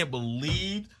 I can't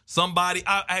believe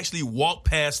I actually walked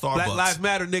past Starbucks. Black Lives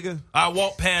Matter, nigga. I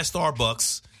walked past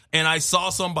Starbucks and I saw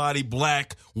somebody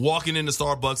black walking into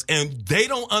Starbucks, and they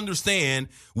don't understand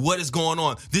what is going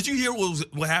on. Did you hear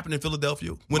what happened in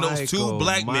Philadelphia when those two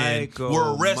black men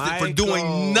were arrested for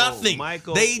doing nothing?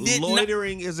 Michael, They did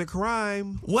loitering is a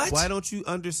crime. What? Why don't you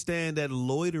understand that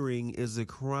loitering is a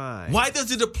crime? Why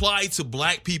does it apply to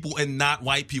black people and not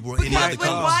white people or any Because other when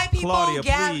country? white people Claudia,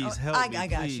 gather, please help me, I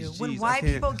got please. you. When Jeez, I white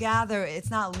can't- people gather, it's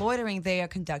not loitering; they are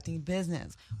conducting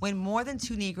business. When more than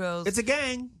two Negroes It's a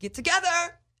gang. get together,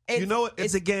 You know what?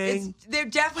 It's a gang. They're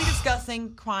definitely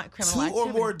discussing criminal Two activity. or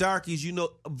more darkies,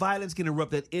 violence can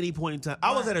erupt at any point in time.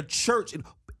 I was at a church in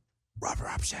Robert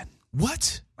Option.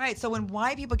 What? Right. So when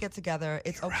white people get together,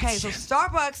 it's okay. So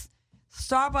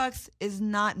Starbucks is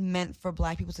not meant for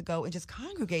black people to go and just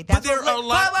congregate. But there are a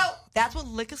lot- That's what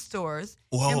liquor stores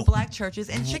Whoa. and black churches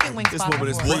and chicken wing This spots woman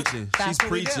are is for. preaching. That's She's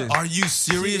what we do. preaching. Are you She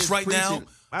serious is right now? preaching.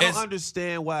 I don't As-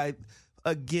 understand why.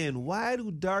 Again, why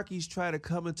do darkies try to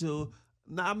come into?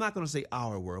 Now, I'm not going to say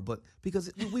our world, but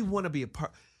because we want to be a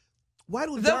part. Why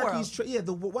do The darkies?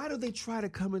 world. Why do they try to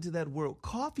come into that world?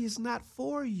 Coffee is not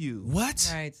for you. What?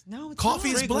 Right. No, it's Coffee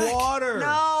not. is Drink black. water.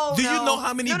 No. Do you no. know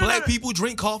how many No, no, black no. people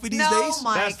drink coffee these No, days?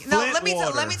 Mike. That's No, Flint let me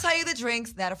water. tell you the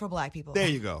drinks that are for black people. There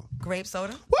you go. Grape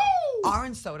soda, Woo!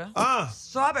 orange soda, Uh.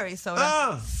 strawberry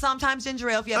soda, sometimes ginger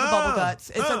ale if you have the bubble guts.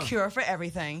 It's a cure for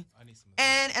everything.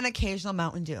 And an occasional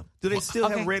Mountain Dew. Do they still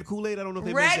Okay. have red Kool-Aid? I don't know if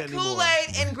they make Red that anymore.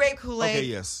 Kool-Aid and grape Kool-Aid. Okay,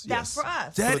 yes, That's yes. for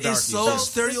us. That For the is darkies.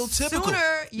 so The stereotypical.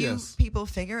 sooner you Yes. people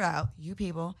figure out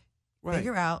Right.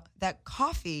 figure out that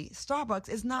coffee, Starbucks,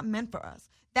 is not meant for us.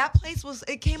 That place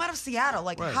it came out of Seattle.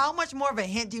 Like, Right. how much more of a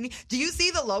hint do you need? Do you see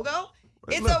the logo?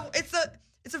 Right,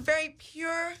 It's a very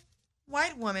pure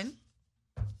white woman.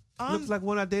 Looks like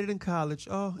one I dated in college.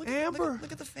 Oh, Look, Amber.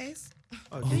 Look at the face.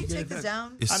 Oh, Can you take this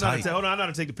down? It's I know how tight. to hold on. I know how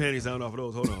to take the panties down off of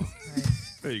those. Hold on.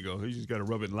 There you go. You just got to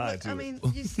rub it and lie Look, to I it. mean,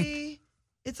 you see,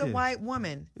 it's a Yeah. white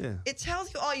woman. Yeah. It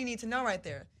tells you all you need to know right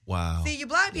there. Wow. See, you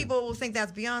black people will think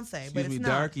that's Beyonce, but Excuse me, it's not.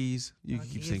 darkies. You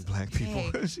keep saying black people.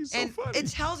 Hey, She's so and funny. it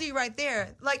tells you right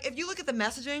there. Like, if you look at the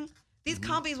messaging, these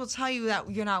Mm-hmm. companies will tell you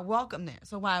that you're not welcome there.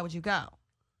 So why would you go?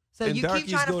 So and you darkies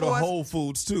keep trying go to to force. Whole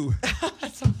Foods too.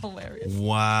 That's so hilarious.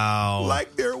 Wow.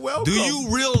 Like they're welcome. Do you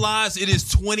realize it is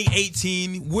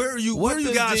 2018? Where are you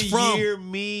guys does the from? year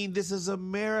mean? This is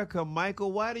America,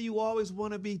 Michael. Why do you always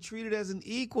want to be treated as an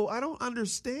equal? I don't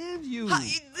understand you.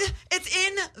 It's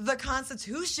in the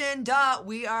Constitution. Duh.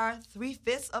 We are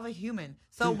 3/5 of a human.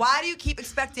 So why do you keep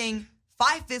expecting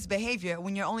 5/5 behavior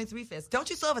when you're only 3/5? Don't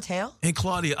you still have a tail? And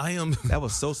Claudia, I am That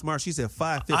was so smart. She said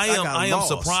 5/5. I am lost.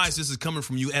 surprised this is coming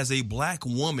from you as a black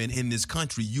woman in this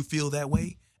country. You feel that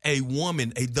way? A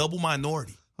woman, a double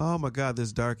minority. Oh my God,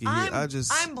 this darky here.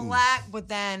 I'm black, but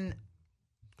then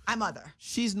I'm other.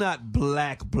 She's not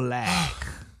black.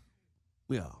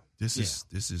 Yeah. This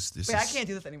is. Wait, I can't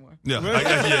do this anymore. Yeah,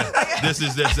 This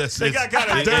is. They got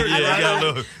kind of dirty. Yeah, right? got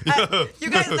a little. You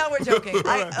guys know we're joking. Look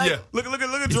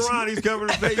at Jerron. He's covering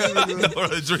his face.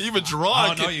 Even Jerron. I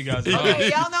don't know you guys. Okay,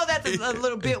 y'all know that's a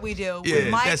little bit we do. Yeah,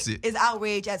 Mike that's it. is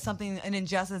outraged at something, an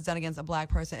injustice done against a black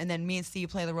person, and then me and Steve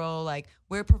play the role like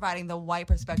we're providing the white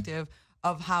perspective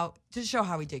of how to show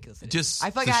how ridiculous it is. Just I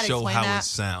feel like to I had to show explain how that it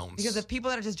sounds. because if people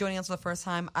that are just joining us for the first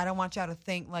time, I don't want y'all to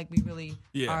think like we really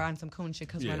are on some coon shit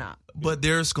because we're not. But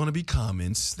there's going to be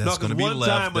comments that's going to be one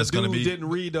left. time That's going to be. didn't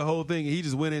read the whole thing. He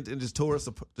just went in and just tore us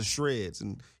to shreds,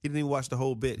 and he didn't even watch the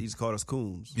whole bit. He just called us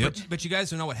coons. Yep. But you guys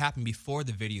don't know what happened before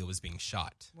the video was being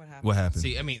shot. What happened? What happened?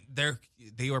 See, I mean,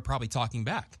 they were probably talking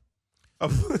back.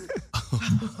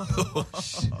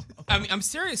 I mean, I'm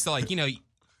serious. So, like, you know,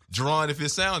 Jerron, if it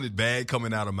sounded bad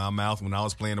coming out of my mouth when I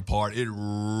was playing the part, it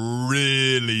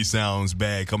really sounds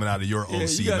bad coming out of your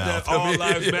OC you got mouth. that all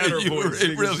lives matter voice.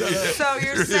 It really is. So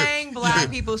you're saying black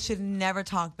people should never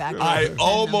talk back? I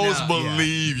almost No,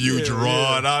 believe you,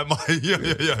 Jerron.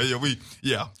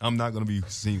 Yeah. I'm not going to be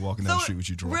seen walking down the street with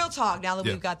you, Jerron. Real talk. Now that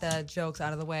Yeah. we've got the jokes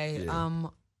out of the way,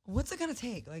 what's it gonna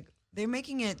take? Like they're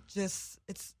making it just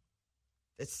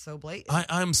it's so blatant.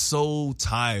 I'm so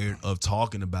tired of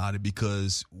talking about it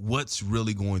because what's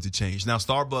really going to change? Now,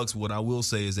 Starbucks, what I will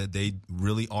say is that they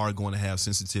really are going to have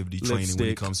sensitivity training when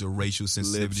it comes to racial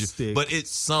sensitivity. Lipstick. But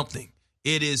it's something.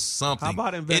 It is something. How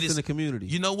about invest in the community?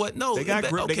 You know what? No, They got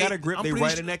grip. They got a grip. They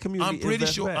right in that community.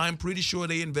 I'm pretty sure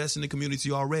they invest in the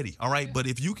community already. All right, but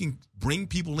if you can bring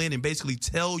people in and basically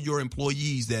tell your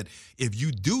employees that if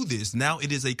you do this, now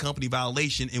it is a company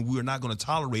violation and we're not going to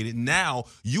tolerate it. Now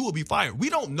you will be fired.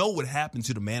 We don't know what happened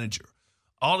to the manager.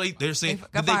 They're saying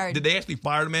did they actually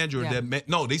fire the manager? Yeah.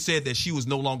 No, they said that she was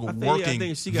no longer working. I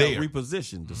think she got there.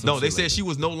 repositioned. Or No, they something said like she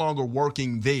was no longer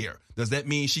working there. Does that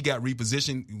mean she got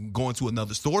repositioned going to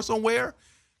another store somewhere?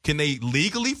 Can they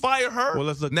legally fire her? Well,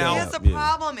 let's look now. that Here's up. the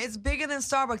problem. It's bigger than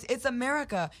Starbucks. It's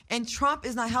America. And Trump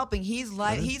is not helping. He's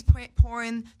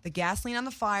pouring the gasoline on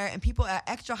the fire, and people are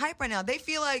extra hype right now. They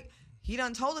feel like he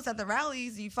done told us at the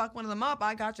rallies, you fuck one of them up,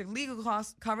 I got your legal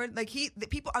costs covered. Like the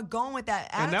people are going with that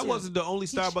attitude. And that wasn't the only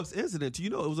Starbucks incident. You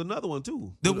know, it was another one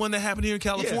too. The one that happened here in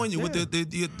California with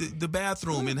yeah. the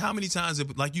bathroom, and how many times,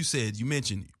 like you said, you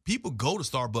mentioned, people go to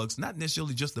Starbucks not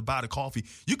necessarily just to buy the coffee.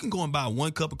 You can go and buy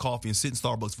one cup of coffee and sit in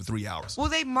Starbucks for 3 hours. Well,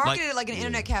 they marketed it like an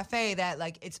internet cafe that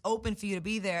like it's open for you to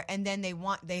be there, and then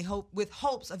they hope with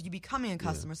hopes of you becoming a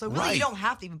customer. So really, Right. you don't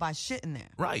have to even buy shit in there.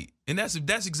 Right, and that's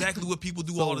exactly what people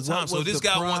do So all the time. what So was this the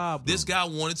guy problem? this guy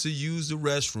wanted to use the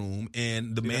restroom,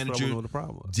 and the See, that's what I manager wonder what the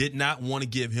problem was. did not want to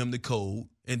give him the code.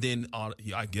 And then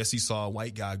I guess he saw a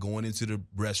white guy going into the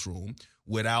restroom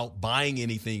without buying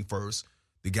anything first.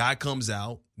 The guy comes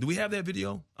out. Do we have that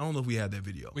video? I don't know if we have that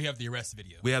video. We have the arrest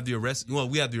video. We have the arrest. Well,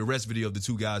 we have the arrest video of the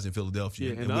two guys in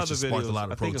Philadelphia, Yeah, and the which other has sparked a videos, lot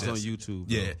of I think protests. it's on YouTube.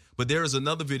 Yeah, though. but there is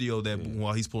another video that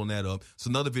while he's pulling that up, it's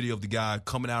another video of the guy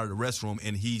coming out of the restroom,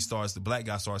 and the black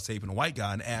guy starts taping the white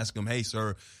guy and asks him, "Hey,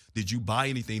 sir, did you buy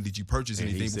anything? Did you purchase And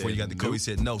he anything before you got said, the code?" nope. He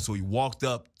said no. So he walked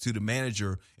up to the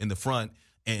manager in the front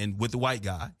and with the white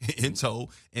guy in tow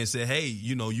and said, "Hey,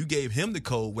 you gave him the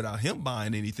code without him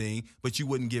buying anything, but you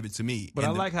wouldn't give it to me." But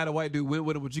And I like how the white dude went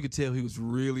with him, but you could tell he was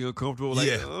really uncomfortable. Like,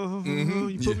 Yeah.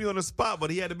 You put me on the spot,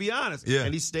 but he had to be honest. Yeah.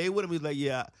 And he stayed with him. He's like,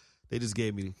 yeah, they just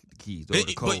gave me the keys or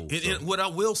the code. But what I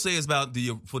will say is about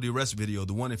for the arrest video,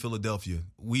 the one in Philadelphia,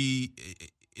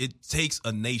 it takes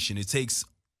a nation. It takes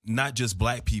not just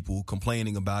black people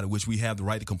complaining about it, which we have the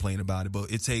right to complain about it,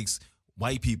 but it takes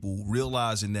white people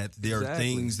realizing that there are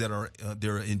things that are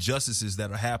there are injustices that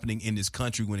are happening in this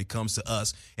country when it comes to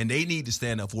us, and they need to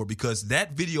stand up for it, because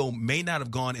that video may not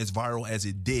have gone as viral as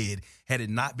it did had it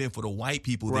not been for the white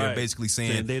people there Right. basically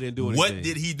saying They didn't do what anything.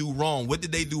 did he do wrong? What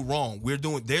did they do wrong?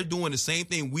 They're doing the same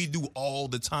thing we do all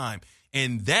the time.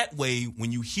 And that way,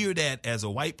 when you hear that as a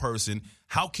white person,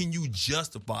 how can you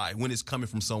justify when it's coming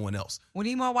from someone else? We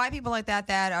need more white people like that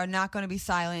are not going to be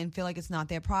silent and feel like it's not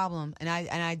their problem. And I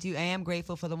am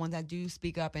grateful for the ones that do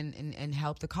speak up and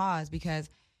help the cause, because,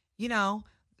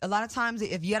 a lot of times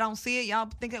if you don't see it, y'all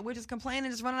think that we're just complaining,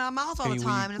 just running our mouths all the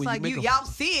time. And it's like y'all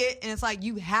see it, and it's like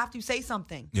you have to say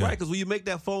something. Yeah. Right, because when you make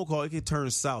that phone call, it can turn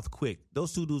south quick.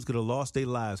 Those two dudes could have lost their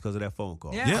lives because of that phone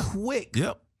call. Yeah. Quick.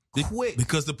 Yep. Quick.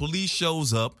 Because the police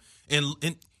shows up, and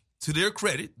to their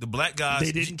credit, the black guys,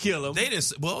 They didn't kill him. They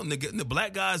didn't. Well, and the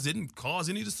black guys didn't cause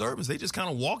any disturbance. They just kind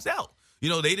of walked out.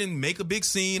 They didn't make a big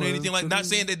scene or anything like. Not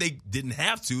saying that they didn't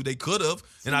have to. They could have,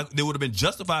 and they would have been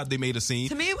justified if they made a scene.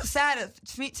 To me, it was sad.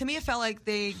 To me, it felt like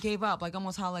they gave up, like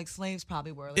almost how like slaves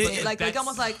probably were. Like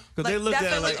almost like Because they looked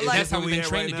at it like That's how we've been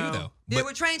trained to do, though. They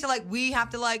were trained to we have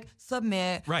to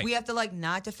submit. Right. We have to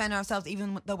not defend ourselves,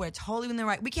 even though we're totally in the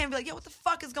right. We can't be like, yo, what the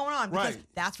fuck is going on? Because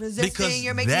that's resisting. Because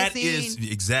you're making that a scene.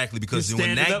 is exactly because You're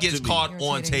when standing that up gets to me. caught on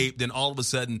Irritating. tape, then all of a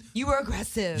sudden You were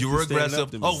aggressive. you were standing aggressive.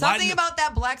 up to me. Oh, why Something didn't- about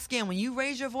that black skin when you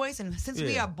raise your voice, and since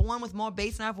we Yeah. are born with more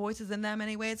bass in our voices than them,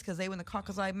 anyways, because they were in the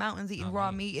Caucasus Mountains eating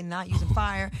raw meat and not using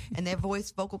fire, and their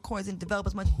vocal cords didn't develop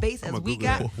as much bass as we Google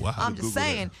got. that. Wow. I'm just Google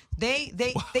saying they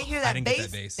hear I that didn't get bass,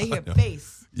 that bass. they hear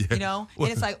bass, Yeah. and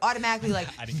it's automatically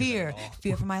didn't fear, get that at all.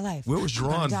 fear for my life. Where was I'm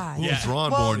gonna Drawn? die. Where was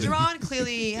Drawn Well, born? in? Drawn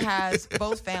clearly has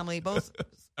both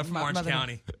I'm from Orange mother-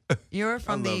 County. You're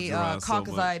from I love the Drawn so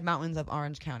Caucasus much. Mountains of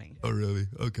Orange County. Oh, really?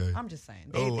 Okay. I'm just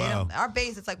saying. Oh, wow. Our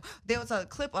base, it's there was a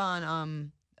clip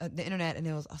on the internet, and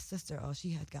there was a sister. Oh,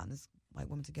 she had gotten this white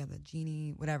woman together,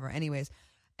 Jeannie, whatever. Anyways,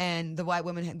 and the white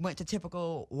woman went to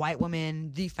typical white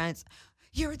woman defense.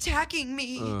 You're attacking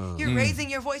me. You're raising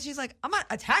your voice. She's like, I'm not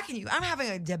attacking you. I'm having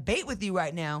a debate with you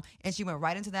right now. And she went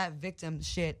right into that victim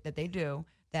shit that they do.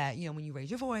 That when you raise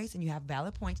your voice and you have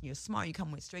valid points and you're smart, you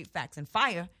come with straight facts and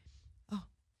fire.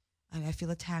 I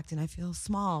feel attacked and I feel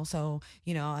small. So,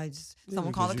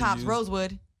 someone call the because cops.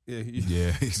 Rosewood.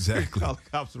 Yeah, exactly. Call the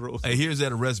cops Rose. Hey, here's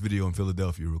that arrest video in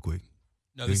Philadelphia, real quick.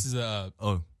 No, this is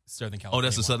Oh, Southern California. oh,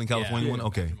 that's the Southern California Yeah. one.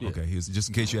 Okay, okay. Here's just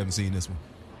in case you haven't seen this one.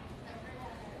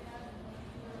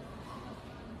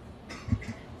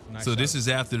 Nice So this shot. is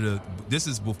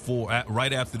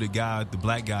right after the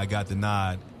black guy got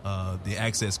denied the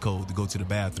access code to go to the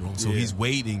bathroom. So Yeah. he's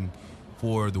waiting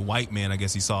for the white man, I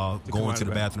guess he saw come going out to the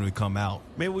the bathroom to come out.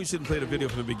 Maybe we shouldn't play the video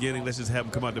from the beginning. Let's just have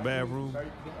him come out the bathroom.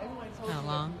 How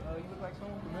long?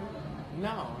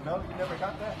 No, you never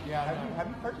got that. Yeah. Have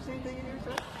you purchased anything in here,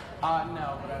 sir?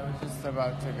 No, but I was just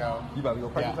about to go. You about to go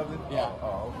purchase something? Yeah.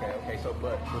 Oh, okay. So,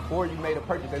 but before you made a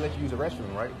purchase, they let you use the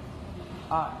restroom, right?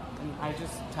 I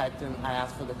just typed in. I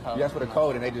asked for the code. You asked for the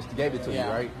code, and they just gave it to Yeah.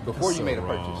 you, right? Before you made a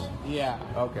purchase. wrong. Yeah.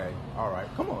 Okay. All right.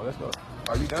 Come on, let's go.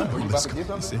 Are you done? Are you about to get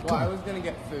something? Well, I was gonna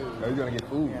get food. Are you gonna get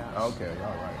food? Yeah. Okay.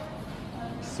 All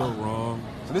right. So wrong.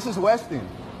 So this is Weston,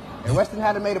 and Weston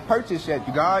hadn't made a purchase yet,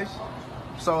 you guys.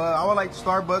 So I would like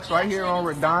Starbucks right here on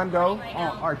Redondo,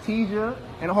 on Artesia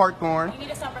and Hawthorne.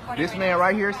 This man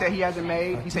right here said he hasn't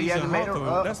made. He said he hasn't made a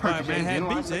Hawthorne. That's by purchase. Manhattan He didn't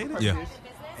Beach, like ain't to it? Yeah. purchase.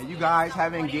 And you guys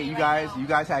haven't get. You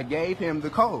guys had gave him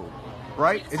the code,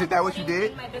 right? Isn't that what you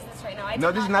did?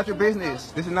 No, this is not your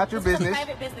business. This is not your business.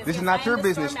 This is not your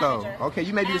business, though. Okay,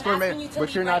 you may be the store manager,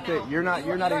 but you're not the. You're not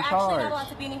in charge.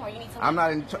 I'm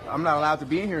not allowed to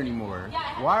be in here anymore.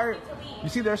 Why? You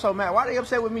see, they're so mad. Why are they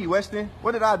upset with me, Weston?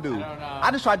 What did I do? I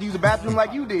just tried to use the bathroom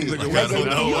like you did. I don't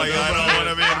know. Like, I don't want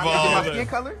to be My involved. skin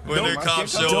color? When the My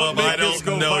cops skin show color? up, I make this don't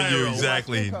go know viral.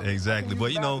 you. My Exactly.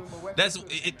 But that's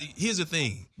it. Here's the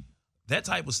thing. That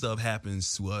type of stuff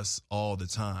happens to us all the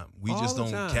time. We All just the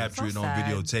don't time. capture it So on sad.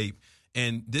 videotape.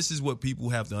 And this is what people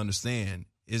have to understand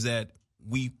is that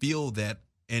we feel that,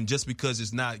 and just because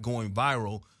it's not going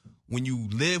viral, when you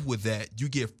live with that, you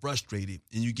get frustrated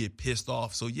and you get pissed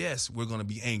off. So yes, we're going to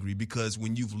be angry because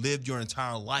when you've lived your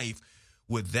entire life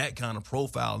with that kind of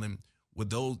profiling, with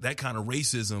that kind of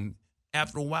racism,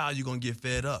 after a while you're going to get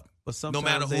fed up. But no sometimes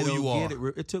matter they who don't you are. get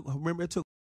it. Remember, it took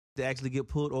to actually get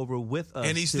pulled over with us,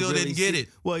 And he to still really didn't get see- it.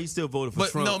 Well, he still voted for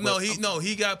But Trump.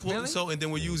 he got pulled. Really? So, and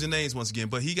then we're using names once again.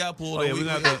 But he got pulled. Oh, yeah, over. we're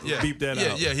gonna have to beep that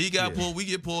out. Yeah, he got Yeah. pulled. We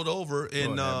get pulled over,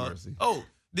 and Lord have mercy.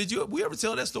 we ever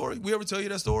tell that story? We ever tell you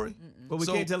that story? But we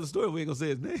So- can't tell the story. We ain't gonna say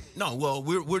his name. No, well,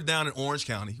 we're down in Orange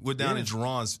County. We're down Yeah. in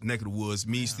Jerron's neck of the woods.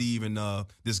 Me, Steve, and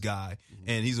this guy,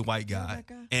 and he's a white guy. that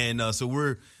guy? And so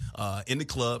we're in the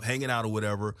club, hanging out or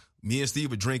whatever. Me and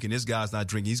Steve are drinking. This guy's not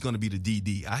drinking. He's going to be the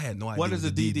DD. I had no idea. What is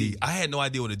a DD? I had no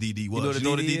idea what a DD was. know what a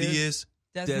what a DD DD is? is?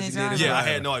 Designated Designated Yeah, I driver.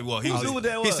 had no idea. Well, he Who knew what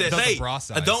that He was? said, That's a "Hey, bra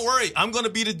size. don't worry, I'm going to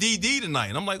be the DD tonight."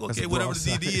 And I'm like, That's "Okay, a whatever bra the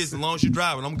DD size. is, as long as you're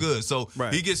driving, I'm good." So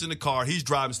Right. he gets in the car. He's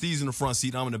driving. Steve's in the front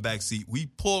seat. I'm in the back seat. We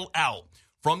pull out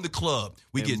from the club.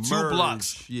 We And get 2 merge,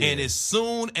 blocks, yeah. and as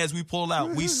soon as we pull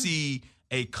out, we see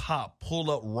a cop pull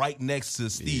up right next to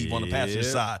Steve on the passenger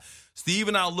Yeah. side. Steve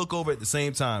and I look over at the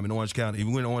same time in Orange County.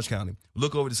 We were in Orange County. We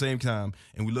look over at the same time,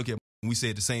 and we look at. And we say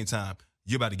at the same time,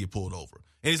 "You're about to get pulled over."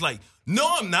 And he's like, "No,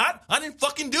 I'm not. I didn't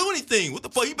fucking do anything. What the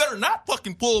fuck? He better not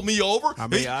fucking pull me over." I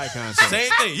made eye contact. Same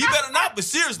thing. He better not. But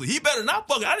seriously, he better not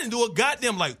fucking. I didn't do a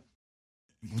goddamn like,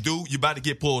 dude. You about to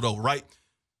get pulled over, right?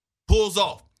 Pulls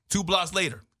off. 2 blocks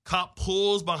later, cop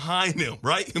pulls behind him.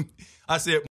 Right? I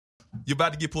said, "You're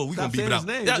about to get pulled. We Stop gonna beep it saying out." his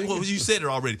name, That's nigga. what you said it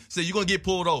already. Said you're gonna get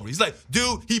pulled over. He's like,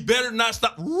 "Dude, he better not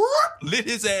stop." Lit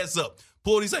his ass up.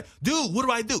 Pulled. He's like, "Dude, what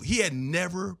do I do?" He had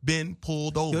never been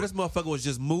pulled over. Yo, this motherfucker was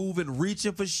just moving,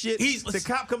 reaching for shit. The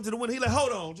cop comes to the window. He like,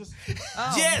 hold on, just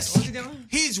Yes, What's he doing?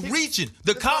 he's reaching.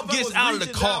 The This cop motherfucker gets was out of the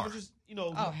reaching down car. for just,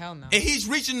 Oh, hell no. And he's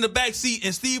reaching in the back seat,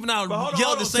 and Steve and I But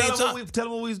yelled at the same time. Tell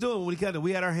him what we was doing. We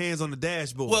had our hands on the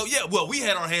dashboard. Well, we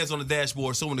had our hands on the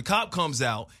dashboard. So when the cop comes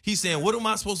out, he's saying, "What am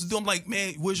I supposed to do?" I'm like,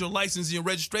 "Man, where's your license and your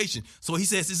registration?" So he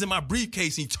says, "It's in my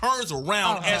briefcase." He turns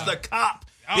around as the cop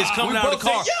is coming out of the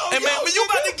car. Man, you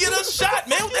about to get us shot,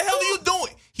 man. What the hell are you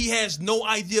doing? He has no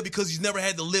idea because he's never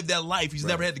had to live that life. He's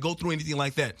never had to go through anything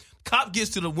like that. Cop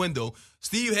gets to the window.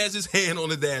 Steve has his hand on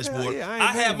the dashboard. I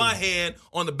have my hand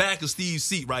on the back of Steve's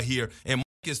seat right here, and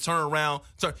Mike is turned around.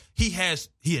 He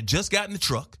had just gotten the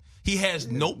truck. He has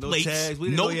no plates,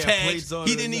 no tags.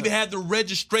 He didn't even have the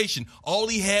registration. All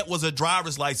he had was a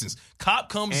driver's license. Cop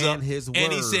comes up and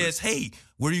he says, "Hey,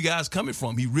 where are you guys coming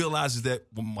from?" He realizes that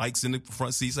Mike's in the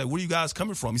front seat. He's like, "Where are you guys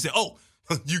coming from?" He said, "Oh,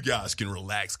 you guys can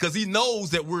relax," because he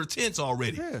knows that we're tense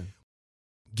already. Yeah.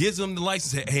 Gives him the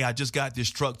license. Hey, I just got this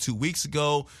truck 2 weeks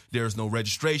ago. There's no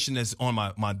registration that's on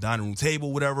my dining room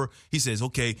table, whatever. He says,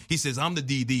 okay. He says, I'm the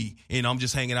DD, and I'm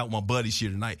just hanging out with my buddies here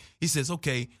tonight. He says,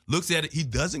 okay. Looks at it. He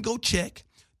doesn't go check.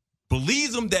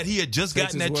 Believes him that he had just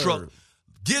gotten that truck.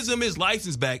 Gives him his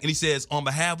license back, and he says, on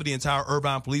behalf of the entire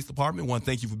Irvine Police Department, I want to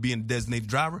thank you for being a designated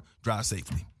driver. Drive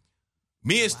safely.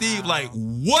 Me and Steve like,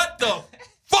 what the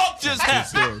fuck just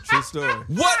happened? True story.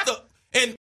 What the?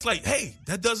 And it's like, hey,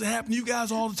 that doesn't happen to you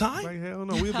guys all the time. Like, hell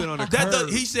no, we've been on the curb.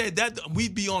 He said that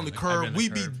we'd be on the curb.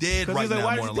 We'd be dead right now.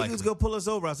 Why did you think he was gonna pull us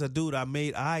over? I said, dude, I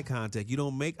made eye contact. You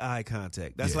don't make eye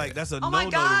contact. That's that's a no-no. Oh my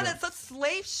God, it's such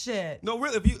slave shit. No,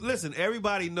 really. If you listen,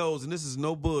 everybody knows, and this is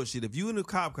no bullshit. If you in a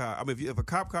cop car, I mean, if a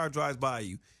cop car drives by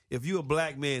you, if you a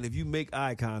black man, if you make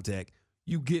eye contact,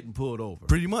 you getting pulled over.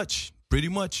 Pretty much.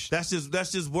 That's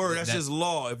just word. That's just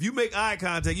law. If you make eye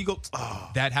contact, you go. Oh.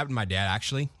 That happened to my dad,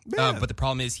 actually. Yeah. But the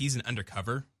problem is he's an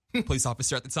undercover police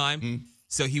officer at the time.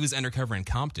 So he was undercover in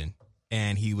Compton,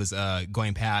 and he was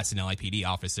going past an LAPD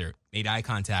officer, made eye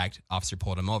contact, officer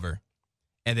pulled him over.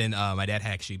 And then my dad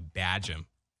had actually badge him.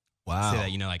 Wow.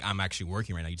 Say that, like, I'm actually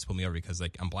working right now. You just pulled me over because,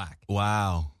 like, I'm black.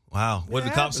 Wow. What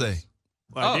did the cop say?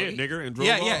 Well, I did, nigger, and drove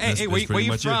off. Hey, where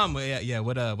you from?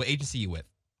 What agency you with?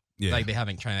 Yeah. Like, they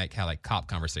haven't tried that kind of like cop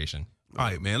conversation. All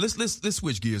right, man. Let's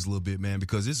switch gears a little bit, man,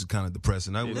 because this is kind of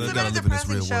depressing. I It's gotta live in this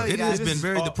real world. It has been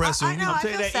very depressing. I know. I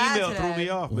feel that sad email today. threw me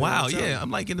off. Man. Wow, yeah. I'm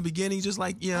like in the beginning, just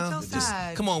like, I feel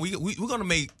sad. come on. We're gonna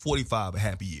make 45 a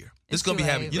happy year. It's gonna be too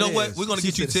happy. late. You know It what? is. We're gonna She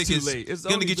get you said it's too tickets. late. It's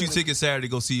Gonna only get you been- tickets Saturday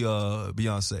to go see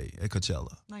Beyonce at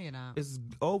Coachella. No, you're not. It's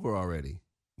over already.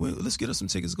 Well, let's get us some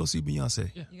tickets to go see Beyonce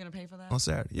You gonna pay for that? on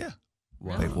Saturday. Yeah.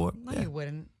 Wow. Pay for it. No, Yeah. you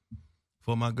wouldn't.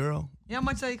 For my girl. You know how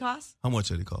much they cost? How much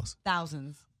did it cost?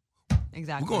 Thousands.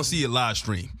 Exactly. We're gonna see a live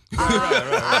stream.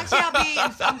 Actually,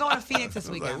 I'm going to Phoenix this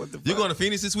weekend. You're going to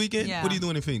Phoenix this weekend? Yeah. What are you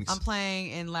doing in Phoenix? I'm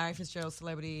playing in Larry Fitzgerald's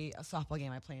celebrity softball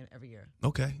game. I play it every year.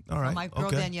 Okay. All right. My girl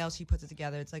okay. Danielle, she puts it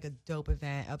together. It's like a dope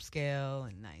event, upscale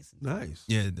and nice. Nice.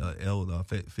 Yeah,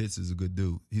 Fitz is a good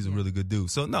dude. He's a really good dude.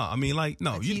 So no, I mean, like,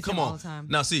 no, I you tease come him on. all the time.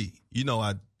 Now, see,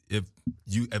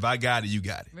 if I got it, you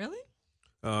got it. Really?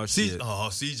 Oh, See, shit.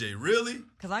 CJ, really?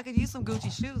 Because I could use some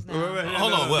Gucci shoes now.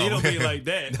 Hold on, well, you don't mean like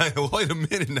that. Wait a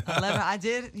minute now. I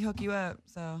did hook you up,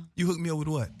 so. You hooked me up with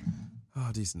what?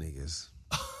 Oh, these niggas.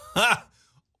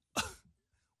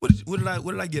 What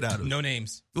did I get out of it? No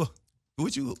names.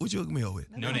 What you hook me up with?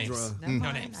 No names. Never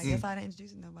mind. names. I guess I didn't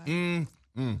introduce nobody.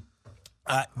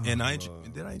 I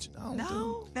don't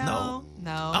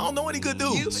No. I don't know any good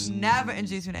dudes. You've never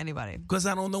introduced me to anybody. Because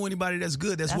I don't know anybody that's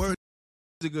good. That's word.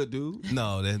 He's a good dude.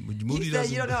 No, that Moody You said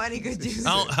doesn't. you don't know any good dudes.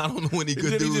 I don't know any good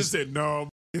Then dudes. he just said no.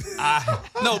 No,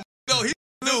 he's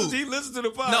a dude. He listens to the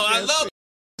podcast. No, I love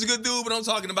he's a good dude, but I'm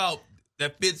talking about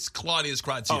that fits Claudia's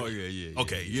criteria. Oh, yeah.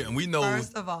 Okay, yeah, and we know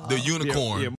First of all. the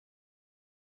unicorn. Yeah.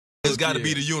 It's got to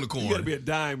be the unicorn. You got to be a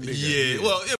dime nigga. Yeah,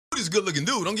 well, Moody's a good looking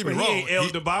dude. Don't get me But wrong. he ain't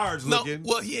El DeBarge No, looking.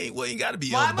 well, he ain't got to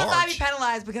be Why El must I be DeBarge.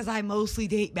 penalized because I mostly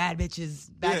date bad bitches?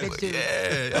 Bad bitch dudes.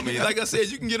 Yeah, I mean, like I said,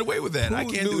 you can get away with that. I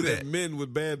Who can't knew do that. men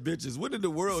with bad bitches? When did the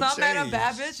world Some change? men are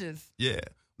bad bitches. Yeah.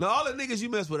 Now, all the niggas you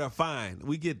mess with are fine.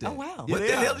 We get that. Oh, wow. Yeah, What they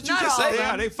the are. hell did you Not just all say? of They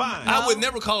them. are. They fine. I would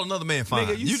never call another man fine.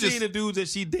 Nigga, you just seen the dudes that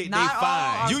she date, Not they all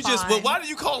fine. are you just. fine. Well, why do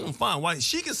you call him fine? Why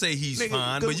she can say he's Nigga,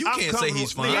 fine, but you I'm can't say comfortable-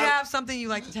 he's Do you fine. have something you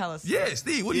like to tell us? Yeah,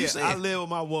 Steve. What are you I saying? live with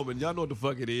my woman. Y'all know what the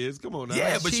fuck it is. Come on now.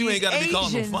 Yeah, but you ain't got to be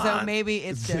calling him Asian, fine. so maybe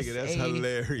it's just Nigga, that's a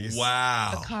hilarious.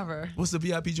 Wow. cover. What's the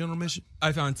VIP general mission?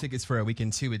 I found tickets for a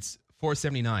weekend too. It's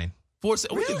 $479. We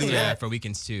can do Yeah, that. for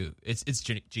weekends too. It's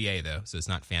GA though, so it's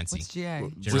not fancy. What's GA?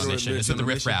 General admission. It's with the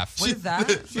riffraff. What is that?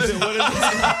 It's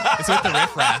with the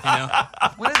riffraff, you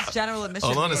know. What is general admission?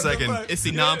 Hold on a mean? second. It's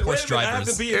the non-Porsche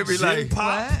drivers. It'd be like,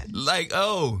 What?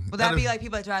 Would that that'd- be like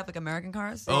people that drive like American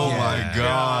cars? Oh my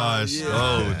gosh! Yeah.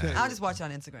 Oh, I'll just watch it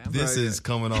on Instagram. this is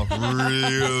coming off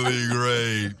really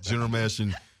great.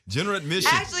 General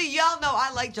admission. Actually, y'all know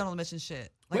I like general admission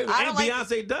shit. Like, Wait, I ain't don't like.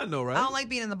 Beyonce done though, right? I don't like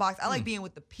being in the box. I like being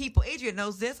with the people. Adrian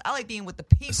knows this. I like being with the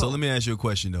people. So let me ask you a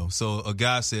question though. So a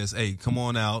guy says, "Hey, come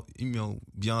on out. You know,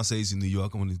 Beyonce's in New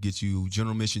York. I'm going to get you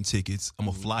general admission tickets. I'm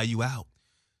gonna fly you out.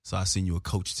 So I send you a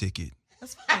coach ticket.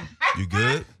 That's fine. You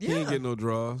good, He ain't getting no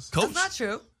draws. coach? That's not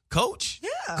true. Coach?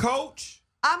 Yeah. Coach.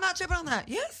 I'm not tripping on that.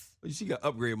 Yes. She got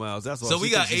upgrade miles. That's why. So we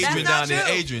she got thinks Adrian That's down not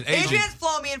there. true. Adrian. Adrian's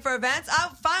flown me in for events. I'm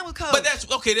fine with Coach. But that's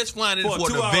okay. That's flying in For a for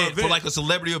an 2-hour event, for event. like a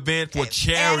celebrity event for And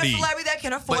charity. a celebrity that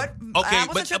can afford. But, okay, I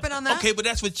wasn't but tripping on that. okay, but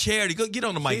that's for charity. Go get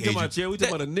on the We mic, ain't talking Adrian. about chair. We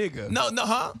talking about a nigga. No,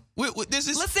 huh? This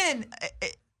is Listen,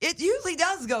 it usually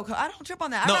does go. I don't trip on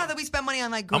that. No. I'd rather we spend money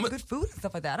on like good food and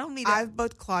stuff like that. I don't need that. I've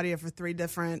booked Claudia for 3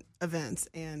 different events,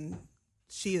 and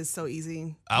she is so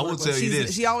easy. I will tell you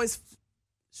this.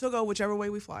 She'll go whichever way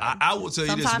we fly. I will tell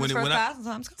you this. Sometimes first When class,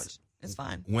 sometimes Coach. It's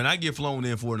fine. when I get flown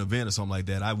in for an event or something like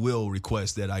that, I will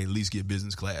request that I at least get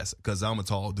business class because I'm a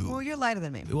tall dude. Well, you're lighter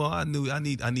than me. Well, I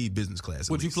need business class. at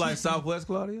Would you least. fly Southwest,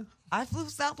 Claudia? I flew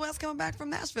Southwest coming back from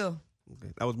Nashville.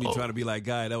 Okay. That was me trying to be like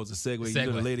Guy. That was a segue. You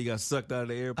know, the lady got sucked out of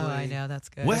the airplane. Oh, I know. That's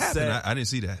good. What That's happened? sad. I didn't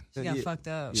see that. She got fucked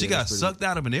up. She got that's pretty- sucked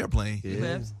out of an airplane. Yeah.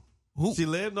 Lives. Who? She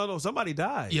lived? No, somebody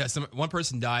died. Yeah, one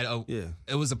person died. Oh, Yeah.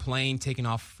 It was a plane taking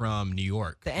off from New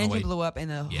York. The Oh, engine wait. blew up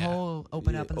and the Yeah. hole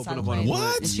opened up in the Open side up of the on plane. the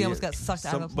What? And she almost got sucked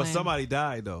out of the But plane. somebody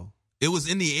died though. It was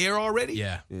in the air already?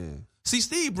 Yeah. Yeah. See,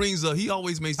 Steve brings up, he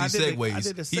always makes I these did the- I segues.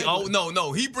 did the He segue.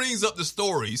 no, he brings up the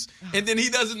stories and then he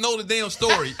doesn't know the damn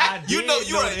story. You did know, know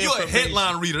you're the a information.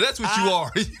 headline reader. That's what you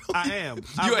are. I am.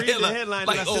 I You're a read the headline. headline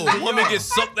Like, and I oh, said, woman "Yeah." gets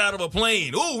sucked out of a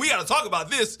plane. Oh, we got to talk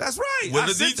about this. That's right. What I are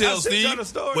the sent- details, I sent y'all Steve? the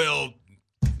story. Well,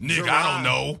 Nick, I Jerron. don't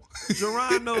know.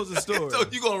 Jerron knows the story. So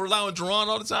you gonna rely on Jerron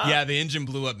all the time? Yeah, the engine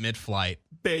blew up mid-flight.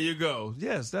 There you go.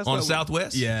 Yes, that's On what-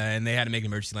 Southwest. Yeah, and they had to make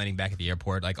an emergency landing back at the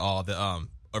airport. Like all the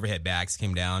overhead bags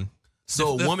came down.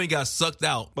 So a woman got sucked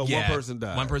out. But Yeah, one person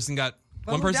died. One person got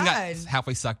But one who person died? got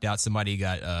halfway sucked out. Somebody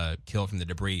got killed from the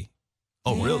debris.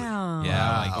 Oh, really? Damn.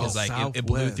 Yeah, because it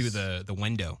blew Southwest. through the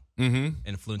window Mm-hmm.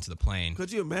 and flew into the plane.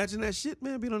 Could you imagine that shit,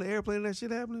 man? Being on the airplane and that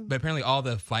shit happening? But apparently, all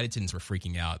the flight attendants were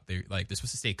freaking out. They're supposed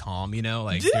to stay calm, you know,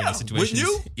 like Yeah, during the situations.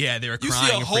 wouldn't you? Yeah, they were You crying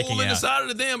see a and hole freaking in the out. side of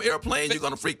the damn airplane, you're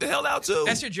gonna freak the hell out too.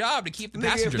 That's your job to keep the Nigga, if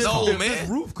passengers this, calm. No, if this man.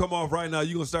 roof come off right now,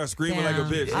 you gonna start screaming like a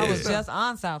Damn. bitch. I was Yeah. just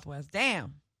on Southwest.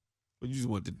 Damn. But you just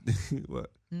want to what?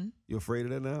 You afraid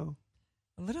of that now?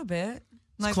 A little bit.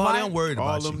 Like, Claudia, why? I'm worried All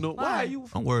about them you. know. Why are you?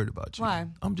 I'm worried about you. Why?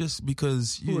 I'm just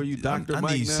because Who are you, Dr. I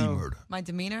Mike need to see now? murder. My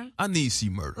demeanor? I need to see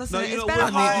murder. Listen, No, you it's know been what?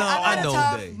 a hard. No, I've I had know. a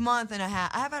tough Today. month and a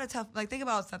half. I've had a tough. Like, think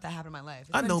about stuff that happened in my life. It's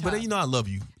I been know, tough. but you know I love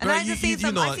you. And Girl, I just you see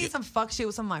some. know I see some fuck shit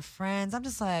with some of my friends. I'm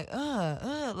just like,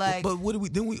 like. But what do we?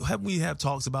 Then we have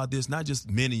talks about this? Not just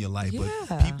men in your life, Yeah.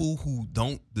 but people who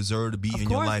don't deserve to be Of in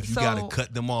your course. life. You So- got to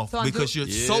cut them off so I'm because do- you're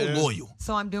so Yeah. loyal.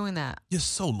 So I'm doing that. You're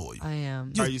so loyal. I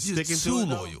am. You're, Are you sticking to too it,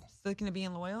 though? loyal? Sticking to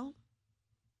being loyal.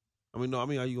 Are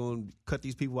you gonna cut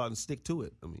these people out and stick to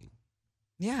it? I mean,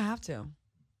 Yeah, I have to.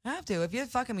 I have to. If you're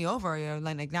fucking me over or you're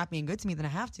like not being good to me, then I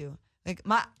have to. Like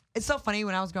it's so funny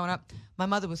when I was growing up, my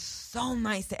mother was so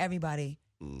nice to everybody.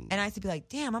 And I used to be like,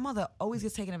 damn, my mother always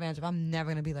gets taken advantage of. I'm never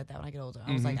gonna be like that when I get older.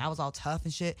 I was like, I was all tough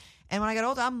and shit. And when I get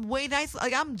older, I'm way nice.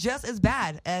 Like I'm just as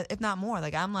bad, if not more.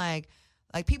 Like I'm like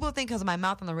people think because of my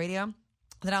mouth on the radio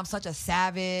that I'm such a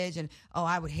savage and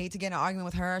I would hate to get in an argument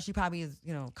with her. She probably is,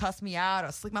 cuss me out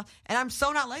or slick mouth. And I'm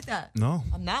so not like that. No.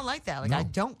 I'm not like that. Like I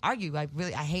don't argue. I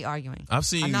hate arguing. I've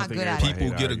seen I'm not good at it. people hate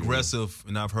get arguing. aggressive,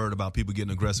 and I've heard about people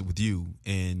getting aggressive with you,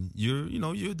 and your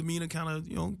demeanor kind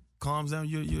of calms down.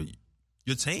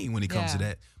 You're tame when it comes to Yeah.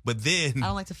 that. But then, I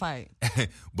don't like to fight.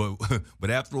 but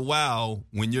after a while,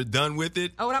 when you're done with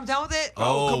it, Oh, when I'm done with it, come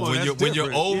on, when that's you're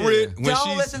different. over Yeah. it, when don't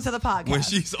she's listen to the podcast. when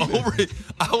she's over it,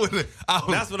 I would.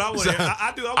 that's what I want. so-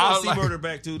 I do. I I want to was see like, murder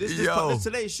back too. yo. This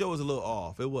today's show is a little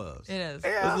off. It was. It is.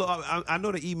 It was a little, I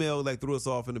know the email threw us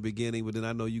off in the beginning, but then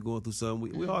I know you going through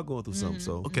something. We are going through something.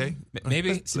 So Okay,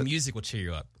 Maybe some music will cheer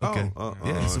you up. okay,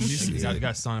 yeah, some shit. music. You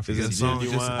got a song for Is you. it song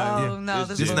genuine? just- Oh, no, It's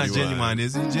this It's not genuine,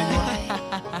 is it? Genuine.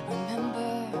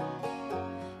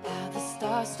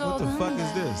 What the fuck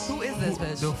is this? Who is this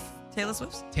bitch? Taylor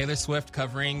Swift? Taylor Swift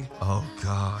covering. Oh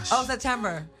gosh. Oh,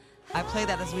 September. I played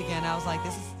that this weekend. I was like,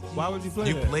 this is. Why would you play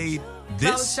You that? played So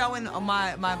I was this? showing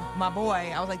my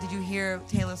boy. I was like, did you hear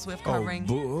Taylor Swift covering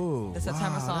Oh, the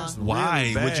September wow, song? that's Why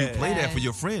really would you bad. play that for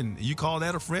your friend? You call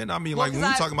that a friend? I mean, Well, like when 'cause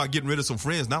we're I- talking about getting rid of some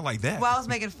friends, not like that. Well, I was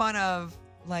making fun of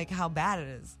like how bad it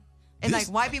is, and This-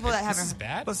 like white people that This is haven't.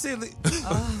 bad. But see,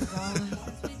 Oh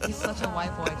God, he's such a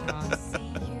white boy,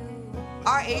 Jerron.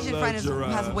 Our Asian love friend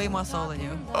Jerron. has way more soul than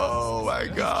you. oh my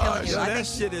killing gosh. you. yo, I that think-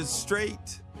 shit is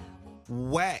straight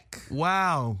whack.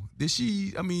 Wow. Did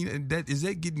she? I mean, is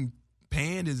that getting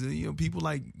panned? Is it, people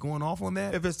like going off on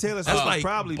that? If it's Taylor That's Swift, like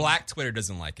probably. Black Twitter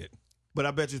doesn't like it. But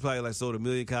I bet you probably like sold 1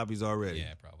 million copies already.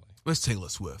 Yeah, probably. It's Taylor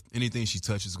Swift. Anything she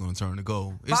touches is going to turn to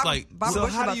gold. It's Barbara- like Barbara So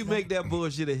Bush how about do you to- make that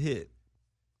bullshit a hit?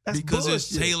 That's because it's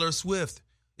bullshit. Taylor Swift.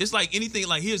 It's like anything.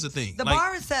 Like here's the thing. The like,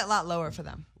 bar is set a lot lower for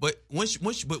them. But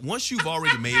once you've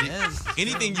already made it,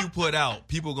 anything you put out,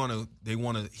 people they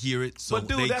want to hear it, so But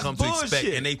dude, they that's come to expect,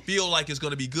 bullshit. and they feel like it's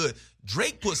going to be good.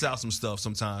 Drake puts out some stuff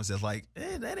sometimes that's like,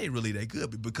 that ain't really that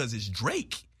good, but because it's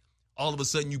Drake, all of a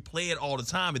sudden you play it all the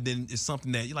time, and then it's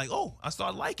something that you're like, oh, I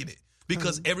started liking it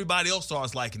because everybody else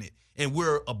starts liking it, and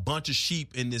we're a bunch of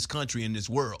sheep in this country, in this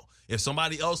world. If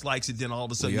somebody else likes it, then all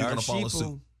of a sudden We you're are going to follow sheeple.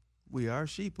 suit. We are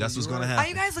sheep. That's what's You're going to right. happen. Are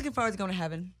you guys looking forward to going to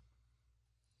heaven?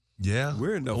 Yeah,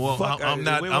 We're in the well, fuck. I'm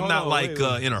not. Wait, I'm hold not on, like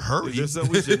wait. in a hurry. Is there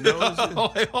something we should know?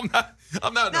 I'm not in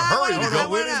a No, I hurry. wanna to know. go. I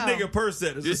Where wanna this know. nigga purse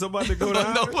at? Is there somebody to go No,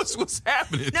 down? no, what's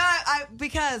happening? No, I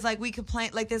because like we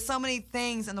complain, like there's so many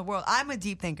things in the world. I'm a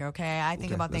deep thinker, okay? I think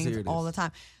Okay, about let's things hear all this. the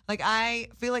time. Like I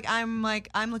feel like I'm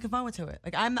looking forward to it.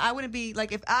 Like I wouldn't be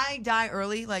like if I die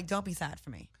early, like don't be sad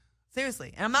for me.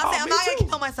 Seriously. And I'm not saying I'm me not too. gonna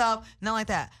kill myself, not like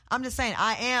that. I'm just saying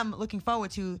I am looking forward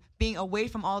to being away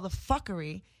from all the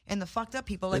fuckery and the fucked up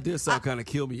people. Like That did sound kind of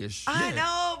kill me as shit. I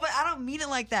know, but I don't mean it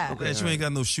like that. Man, you ain't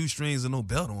got no shoestrings and no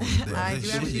belt on. There. I do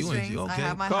have You ain't- shoestrings. you I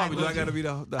have my Call high me. Do I boots. got to be the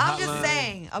hotline? I'm just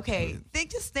saying, okay,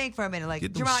 just think for a minute. Like,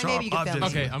 Get them Jerron, maybe you sharp can feel me.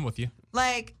 objects. Okay, I'm with you.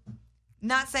 Like,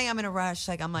 not saying I'm in a rush.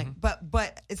 Like, I'm like,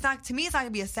 but it's not, to me, it's not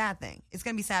going to be a sad thing. It's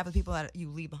going to be sad for the people that you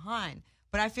leave behind.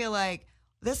 But I feel like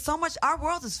there's so much, our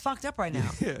world is fucked up right now.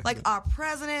 Yeah. Like, our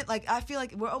president, like, I feel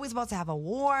like we're always about to have a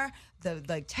war, the,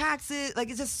 like, taxes, like,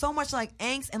 it's just so much, like,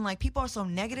 angst, and, like, people are so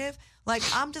negative. Like,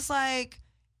 I'm just like,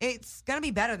 it's going to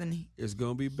be better than. It's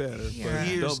gonna be better,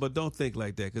 Yeah. but don't think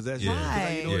like that because that's Yeah.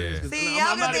 Why? You know what it is? 'Cause See, I'm y'all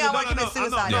not gonna think even- I wanna commit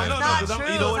suicide. No, No, it's not 'cause I'm-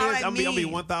 true. You know what It's it not is? what I I'm being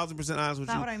mean. 1,000% honest with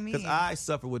Not you. what I mean. Because I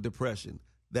suffer with depression.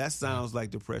 That sounds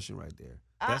like depression right there.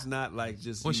 That's not like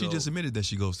just. Well, you she know, just admitted that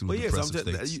she goes through Well, yes, I'm depressive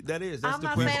just, states. that is. That's I'm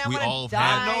not depression. saying I'm We going all to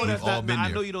have- I die. know We've that's all not. been I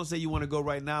there. know you don't say you want to go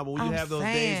right now, but when you I'm have those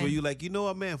days saying. where you like, you know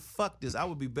what, man, fuck this. I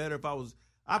would be better if I was.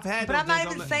 I've had. But those I'm not days,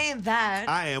 even like, saying that.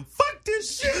 I am. Fuck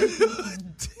this shit.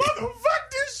 Motherfuck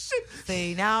this shit.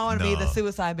 See, now I want to be No. the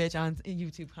suicide bitch on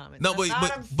YouTube comments. No, That's not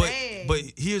what I'm saying. but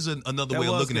here's another That way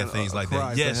of was looking at kinda things a like cry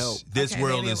that. for Yes, help. this Okay,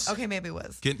 world maybe is. okay, maybe it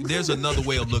was. There's another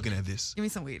way of looking at this. Give me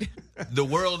some weed. The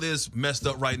world is messed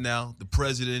up right now. The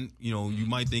president, you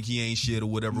might think he ain't shit or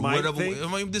whatever. Might whatever. think.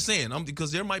 I'm just saying,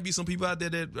 because there might be some people out there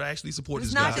that actually support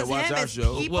It's this not guy. just Watch him. our It's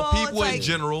show. people. Well, people it's in like,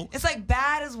 general. It's like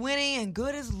bad is winning and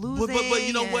good is losing. But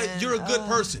you know what? You're a good and,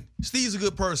 person. Steve's a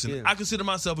good person. Yeah. I consider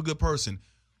myself a good person.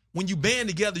 When you band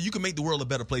together, you can make the world a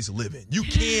better place to live in. You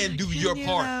can do your you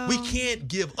part. know? We can't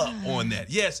give up on that.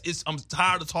 Yes, I'm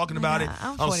tired of talking about it.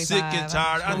 I'm I'm sick 45. and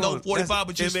tired. I know 45,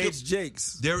 but you're still. MH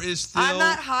Jakes. There is still. I'm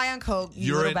not high on coke, you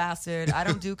You're little in- bastard. I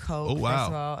don't do coke. Oh, wow. First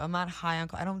of all, I'm not high on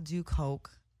coke. I don't do coke.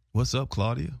 What's up,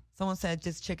 Claudia? Someone said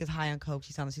this chick is high on coke.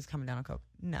 She sounds like she's coming down on coke.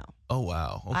 No. Oh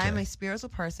wow. Okay. I'm a spiritual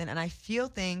person and I feel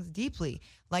things deeply.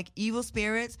 Like evil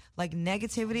spirits, like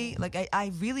negativity. Like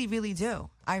I really, really do.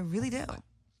 I really do.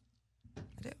 I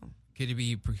do. Could it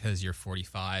be because you're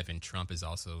 45 and Trump is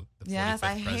also the 45th Yes,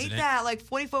 I president? hate that. Like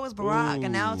 44 was Barack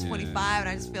and now it's 45 and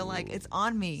I just feel like it's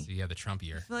on me. So you have the Trump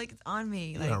year. I feel like it's on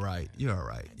me. Like You're all right. You're all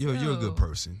right. You're a good do.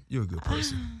 person. You're a good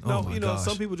person. No, oh my you know, gosh.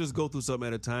 some people just go through something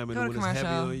at a time, and go to when it's heavy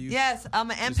commercial. on you, Yes,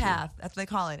 I'm an empath. That's what they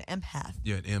call it, an empath.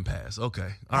 You're an impasse. Okay.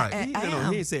 All right. I he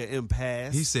am. ain't say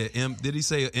impasse. He said, did he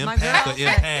say My empath girl or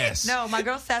said- impasse? No, my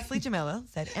girl Cecily Jamila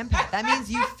said empath. That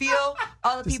means you feel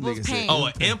other This people's nigga said pain. Oh,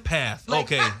 an empath. Like-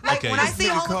 okay. like okay. when I This see nigga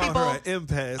homeless called people- her an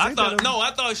impasse. I Ain't that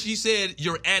a- thought she said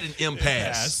you're at an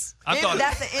impasse. I thought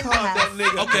That's the Called that empath.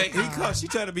 nigga. Okay. She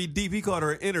tried to be deep. He called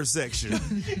her an intersection.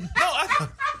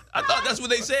 I thought that's what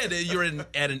they said, that you're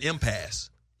at an impasse.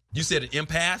 You said an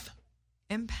empath?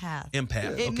 Empath.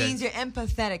 Empath. It okay. means you're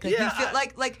empathetic. Like Yeah, you feel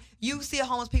like you see a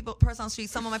homeless person on the street.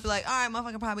 Someone might be like, "All right,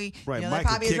 motherfucker, probably Right, they're Mike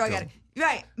probably could a drug kick addict."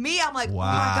 Right. Me, I'm like, Wow.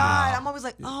 "Oh my god!" I'm always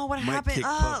like, "Oh, what Mike happened?" kick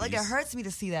Like it puppies. hurts me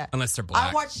to see that. Unless they're black.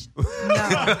 I watch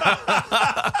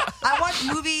I watch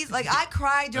movies. Like I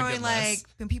cry during less. like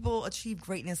when people achieve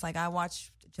greatness. Like I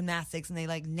watch gymnastics and they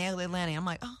like nail their landing. I'm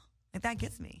like, oh, like that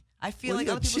gets me. I feel like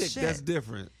you're other people's chick, shit. That's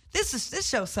different. This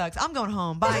show sucks. I'm going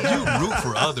home. Bye. You root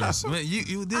for others. Man,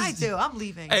 I do. I'm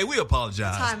leaving. Hey, we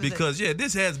apologize What time is because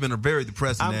this has been a very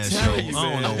depressing I'm ass show. telling you, I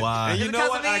don't man. know why. And you Is it know because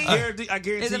what? of me? I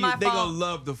guarantee Is it you my they're fault? gonna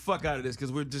love the fuck out of this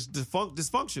because we're just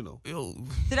dysfunctional.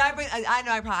 Did I bring? I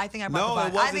know. I think I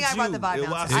brought the vibe. I think I brought the vibe It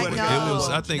down. was- today. I swear to know. God, it was-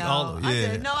 I think no, all of- I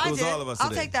yeah. did. No, I It was did. all of us I'll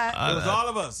today. take that. It was all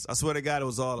of us. I swear to God, it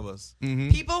was all of us.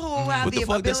 People who have What the fuck?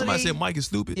 ability. That somebody said Mike is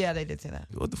stupid. Yeah, they did say that.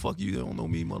 What the fuck? You don't know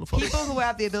me, motherfucker. People who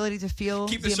have the ability to feel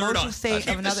Keep the the shirt emotional on. state Keep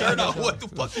of the another shirt on. individual. What the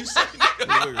fuck you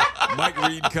saying? Mike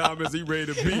reading comments, he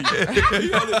ready to be.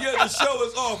 The show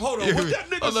is off. Hold on, what that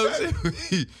nigga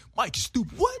say? Mike is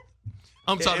stupid. What?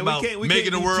 I'm talking and we about can't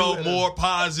making the do world two at more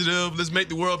positive. Let's make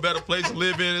the world a better place to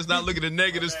live in. It's not looking at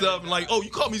negative stuff. Like, oh, you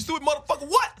call me stupid, motherfucker?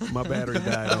 What? My battery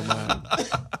died on mine.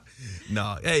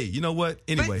 Nah. Hey, you know what?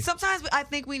 Anyway, But sometimes I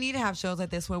think we need to have shows like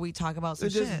this where we talk about some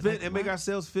It just shit. vent Like, and make what?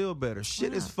 ourselves feel better.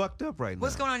 Shit is fucked up right now.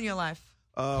 What's going on in your life?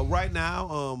 Right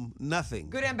now, nothing.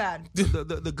 Good and bad.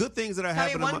 The good things that are Tell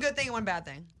me happening. one good thing and one bad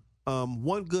thing.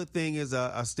 One good thing is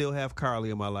I still have Carly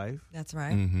in my life. That's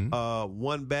right.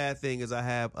 One bad thing is I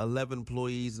have 11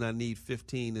 employees and I need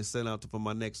 15 to send out for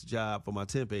my next job for my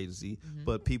temp agency.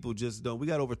 But people just don't. We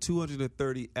got over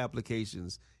 230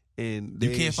 applications and they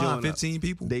you can't ain't showing find up. 15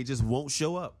 people? They just won't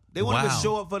show up. They won't even Wow.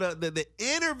 show up for the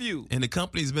interview. And the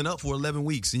company's been up for 11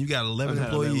 weeks, and you got 11 That's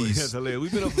employees. hilarious.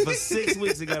 We've been up for 6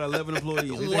 weeks and got 11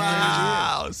 employees. Isn't that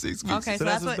Wow, 6 weeks. Okay, so, So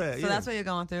that's that's what. what's bad, So yeah. that's what you're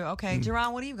going through. Okay,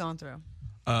 Jerron, what are you going through?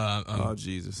 Oh,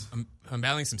 Jesus. I'm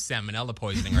battling some salmonella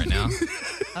poisoning right now,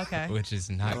 Okay, which is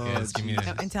not good. It's giving me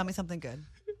a- and tell me something good.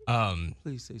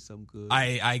 Please say something good.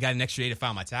 I got an extra day to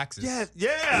file my taxes. Yeah. That's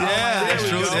There we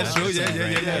true. go. That's true. Yeah. All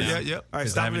right, Because I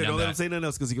stop haven't it. done Don't let him that. say nothing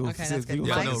else because he's going Okay, that's good.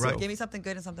 Yeah, I Mike, know, right? give me something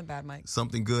good and something bad, Mike.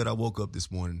 Something good. I woke up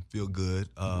this morning, feel good.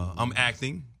 I'm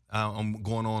acting. I'm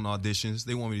going on auditions.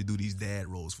 They want me to do these dad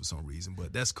roles for some reason,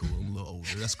 but that's cool. I'm a little older.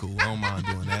 That's cool. I don't mind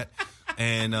doing that.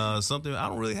 And something, I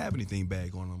don't really have anything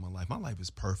bad going on in my life. My life is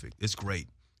perfect. It's great.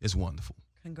 It's wonderful.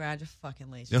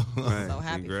 Congratulations. Right. I'm so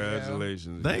happy for you.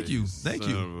 Congratulations. Thank you.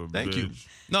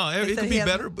 No, They it said could he be has-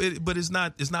 better, but it's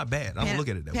not bad. I don't look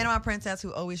at it that way. Panama Princess,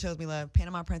 who always shows me love.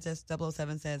 Panama Princess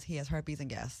 007 says he has herpes and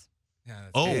gas. Yeah,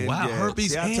 that's- Oh, And wow. gas.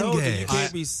 Herpes See, I and told you, gas. you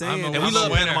can't be saying I'm And we I'm love a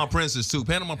winner. Panama Princess too.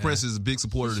 Panama Princess is a big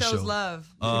supporter She of the shows show. love.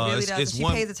 She really does. She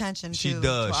pays attention She to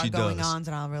does. our She going does. ons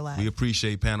in our real life. We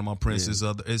appreciate Panama Princess.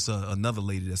 It's another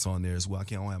lady that's on there as well. I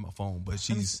don't have my phone, but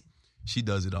she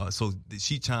does it all. So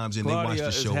she chimes in. Claudia they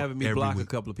watch the show is having me every block week. a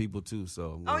couple of people too.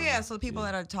 So I'm Oh gonna- yeah, so the people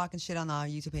that are talking shit on our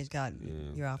YouTube page, God,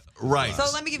 you're off. Right. So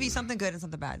let me give you something good and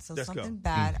something bad. So Let's go. something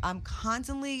bad, I'm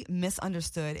constantly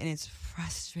misunderstood and it's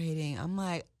frustrating. I'm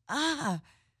like,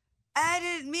 I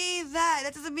didn't mean that.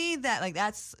 That doesn't mean that. Like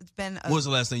it's been What was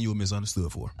the last thing you were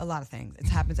misunderstood for? a lot of things. It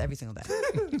happens every single day.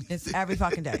 It's every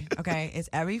fucking day. Okay, it's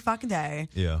every fucking day.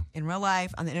 Yeah. In real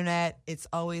life, on the internet, it's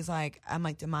always like, am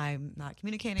I not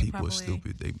communicating People properly? are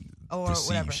stupid. They Or perceive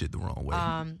whatever. shit the wrong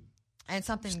way. And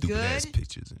something Stupid ass good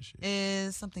pictures and shit.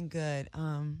 is something good.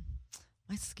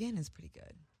 My skin is pretty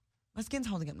good. My skin's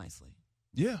holding up nicely.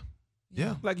 Yeah.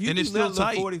 Yeah. Like you and do it's still not look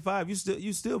tight. 45.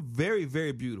 You still very,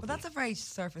 very beautiful. But that's a very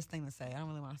surface thing to say. I don't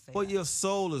really want to say Well, that. your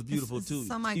soul is beautiful It's- too.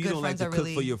 some of my you good don't like friends to are cook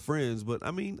really- for your friends, but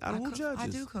I mean, I won't judge I us.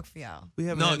 do cook for y'all. We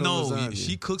haven't No, had no, lasagna.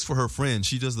 she cooks for her friends.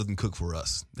 She just doesn't cook for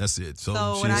us. That's it. So,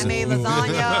 So when she's- I made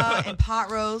lasagna and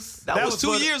pot roast, that was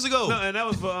 2 for- years ago. No, and that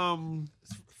was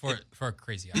for for a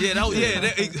crazy. Yeah,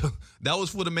 that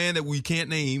was for the man that we can't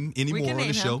name anymore on name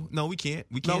the show. him. No, we can't.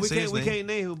 We No, can't we say can't. his We name. can't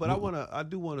name who, but I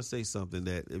do want to say something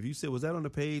that if you said was that on the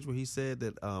page where he said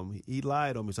that he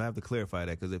lied on me, so I have to clarify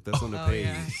that because if that's on the page,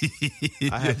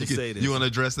 yeah. I have to say this. You want to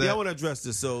address that? Yeah, I want to address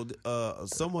this. So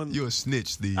someone, You're a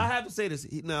snitch, Steve. I have to say this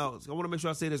now. I want to make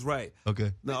sure I say this right.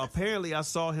 Okay. Now, apparently, I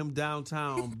saw him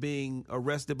downtown being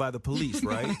arrested by the police,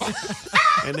 right?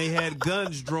 And they had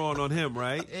guns drawn on him,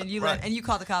 right? and you right. and you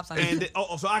called the cops on And me.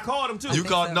 so I called him too. You think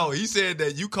called so. no. He said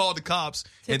that you called the cops,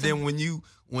 and then you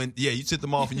tipped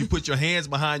them off, and you put your hands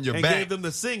behind your and back gave them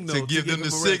the signal to give them the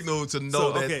arrest. signal to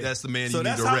know So, that that's the man so you need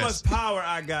that's to how arrest. much power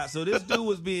I got. So this dude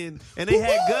was being, and they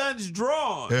had guns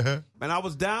drawn, and I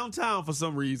was downtown for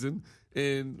some reason,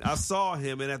 and I saw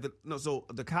him, and so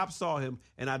the cops saw him,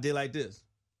 and I did like this,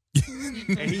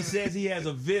 and he says he has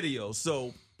a video,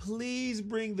 so. Please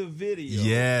bring the video.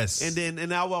 Yes.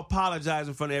 And I will apologize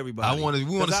in front of everybody. We want to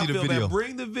 'Cause see I the feel video bad.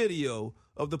 Bring the video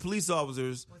of the police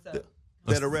officers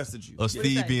that arrested you. of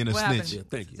Steve being a What snitch. happened? Yeah,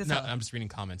 thank you. Just No, tell I'm just reading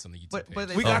comments on the YouTube What- page. what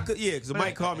they- We got because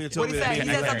Mike called me and told What'd me he say? that He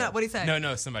he said had- something. What'd he say?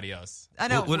 No, somebody else. I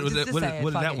know. What just did say it. that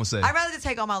Fuck one it. say? I'd rather just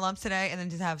take all my lumps today and then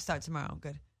just have start tomorrow.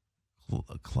 Good.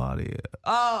 Claudia.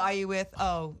 Oh, are you with?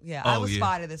 Oh, yeah. I was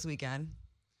spotted this weekend.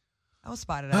 I was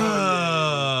spotted.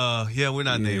 Yeah, we're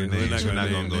not naming names. We're not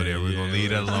gonna go there. We're gonna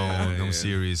leave that alone. I'm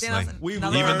serious. Yeah, like,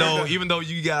 even though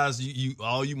you guys,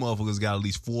 all you motherfuckers got at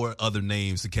least 4 other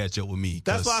names to catch up with me.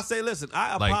 That's why I say, listen,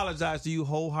 I apologize to you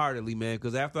wholeheartedly, man,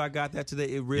 because after I got that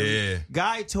today, it really.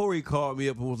 Guy Tori called me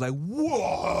up and was like,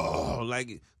 "Whoa!"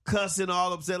 Like cussing,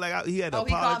 all upset. Like he had to. He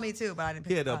called me too, but I didn't.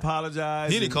 He had to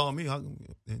apologize. He didn't call me.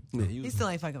 He still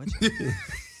ain't fucking with you.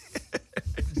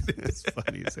 It's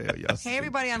funny as hell, y'all. Hey,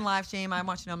 everybody on live stream. I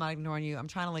want you to know I'm not ignoring you. I'm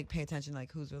trying to pay attention,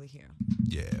 who's really here.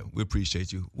 Yeah, we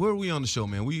appreciate you. Where are we on the show,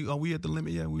 man? Are we at the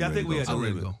limit yet? I think we at the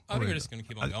limit. I think we're just gonna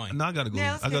keep on going. No, I gotta go.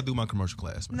 Yeah, I gotta do my commercial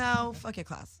class, man. No, fuck your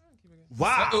class.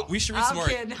 Wow. We should read some more.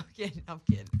 I'm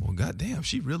kidding. Well, goddamn,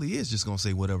 she really is just gonna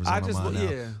say whatever's on her mind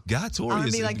now. Guy Tori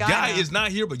is Guy is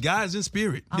not here, but Guy is in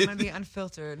spirit. I'm gonna be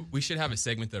unfiltered. We should have a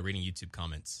segment though, reading YouTube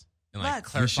comments. And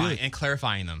Let's.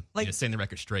 clarifying them, setting the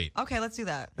record straight. Okay, let's do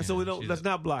that. And so let's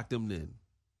not block them then.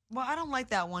 Well, I don't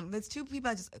like that one. There's 2 people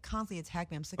that just constantly attack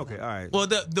me. I'm sick of Okay, them. all right. Well,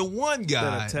 the one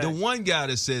guy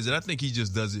that says it, I think he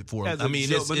just does it for. I mean,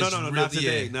 joke, but no, really, not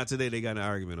today. Not today. They got an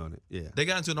argument on it. Yeah, they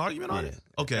got into an argument on it.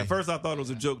 Okay. At first, I thought it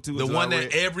was a joke too. The one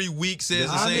that every week says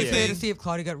the same thing. To see if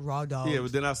Claudia got raw dogs. Yeah,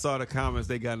 but then I saw the comments.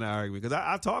 They got in an argument because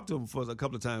I talked to him for a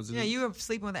couple of times. Yeah, you were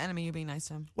sleeping with the enemy. You're being nice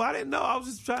to him. Well, I didn't know. I was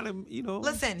just trying to,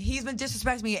 Listen, he's been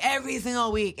disrespecting me every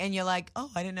single week, and you're like, oh,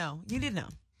 I didn't know. You didn't know.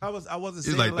 I wasn't. He's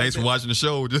saying like, thanks for watching the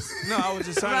show. No, I was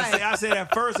just trying to say. I said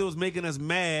at first it was making us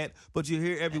mad, but you're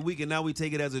here every week, and now we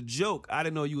take it as a joke. I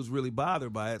didn't know you was really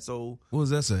bothered by it. So what does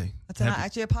that say? That's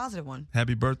actually a positive one.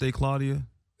 Happy birthday, Claudia.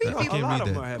 Read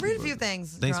a few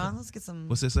things, Ron. Let's get some.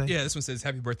 What's it say? Yeah, this one says,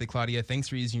 "Happy birthday, Claudia. Thanks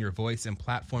for using your voice and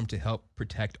platform to help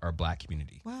protect our Black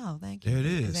community." Wow, thank you. There it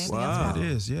is. Wow. It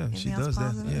is. Yeah, she does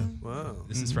that. Yeah. Wow.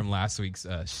 This is from last week's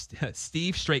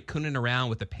Steve straight cooning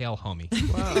around with a pale homie.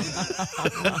 Wow.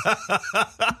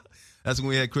 That's when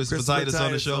we had Chris Potitis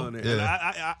on the show.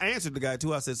 Yeah. I answered the guy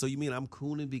too. I said, "So you mean I'm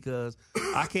cooning because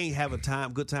I can't have a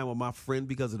good time with my friend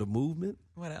because of the movement?"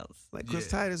 What else? Like Chris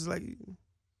Titus is like.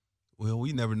 Well,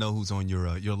 we never know who's on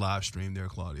your live stream there,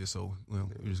 Claudia. So we're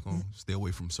just gonna stay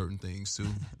away from certain things too.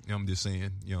 I'm just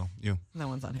saying, no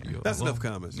one's on here. That's enough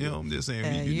comments. I'm just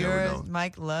saying, you never know.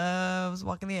 Mike loves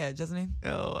walking the edge, doesn't he?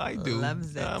 Oh, I do.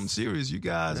 Loves it. I'm serious, you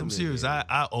guys. I'm serious.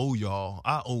 I owe y'all.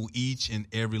 I owe each and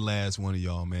every last one of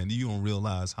y'all, man. You don't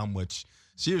realize how much.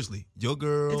 Seriously, your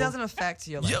girl. It doesn't affect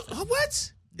your life.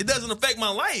 What? It doesn't affect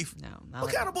my life. No.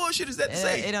 What kind of bullshit is that to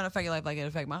say? It don't affect your life like it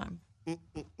affect mine.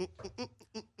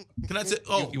 Can I say?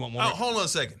 Oh, you want more? Hold on a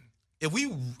second. If we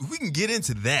can get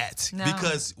into that,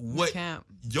 because what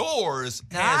yours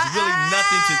has really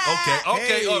nothing to.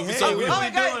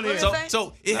 Okay.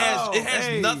 So it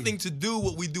has nothing to do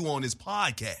what we do on this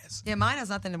podcast. Yeah, mine has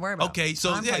nothing to worry about. Okay,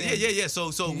 so yeah.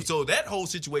 So that whole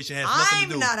situation has nothing to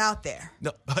do. I'm not out there.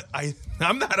 No,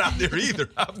 I'm not out there either.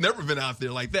 I've never been out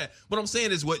there like that. What I'm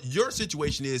saying is, what your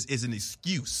situation is an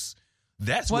excuse.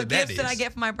 That's what that is. What gifts did I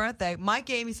get for my birthday? Mike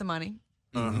gave me some money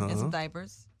and some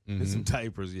diapers. And some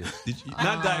diapers, yeah.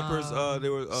 Not diapers.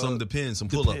 There were some Depends, some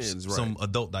pull-ups, right. Some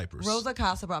adult diapers. Rosa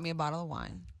Costa brought me a bottle of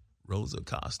wine. Rosa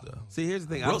Costa. See, here's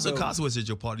the thing. Rosa Costa was at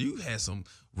your party. You had some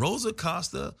Rosa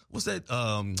Costa. What's that?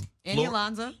 Annie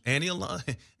Alonzo.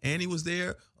 Annie was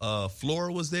there.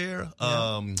 Flora was there.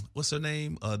 Yeah. What's her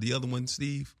name? The other one,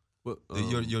 Steve.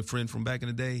 Your friend from back in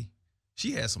the day.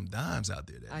 She had some dimes out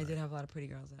there. I did have a lot of pretty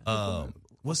girls there.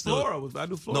 What's Flora? I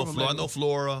knew Flora. No, Flora. I know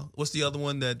Flora. What's the other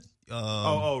one that?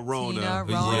 Rona. Tina,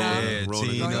 Yeah,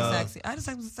 Tina. Rona sexy. I just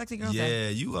like some sexy girls. Yeah,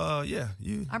 there.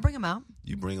 you. I bring them out.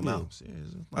 You bring them out.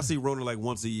 I see Rona like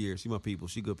once a year. She my people.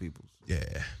 She good people.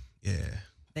 Yeah.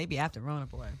 They be after Rona,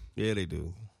 boy. Yeah, they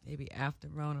do. They be after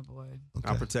Rona, boy. Okay.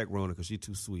 I protect Rona because she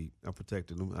too sweet. I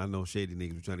protected them. I know shady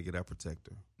niggas were trying to get I protect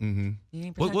her. Mm-hmm. You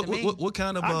ain't protecting me. What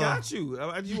kind of? I got you.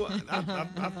 I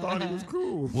thought he was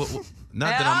cool. Not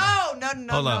that I'm.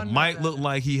 No. Hold on. Mike looked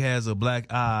like he has a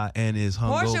black eye and is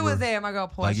hungover. Portia was there, my girl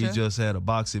Portia. Like he just had a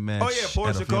boxing match. Oh yeah,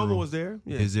 Portia Coleman was there.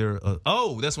 Yeah. Is there?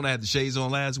 That's when I had the shades on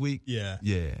last week. Yeah.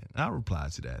 I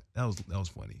replied to that. That was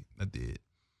funny. I did.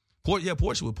 Portia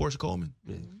with Portia Coleman.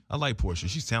 Yeah. I like Portia.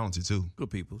 She's talented too.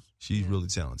 Good people. She's really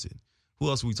talented. Who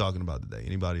else are we talking about today?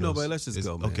 Anybody else? No, but let's just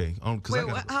go, man. Okay. Wait,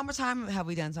 how much time have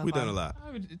we done so far? We've done a lot.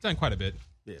 We've done quite a bit.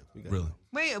 Yeah. Really?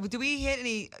 Wait, do we hit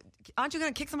any? Aren't you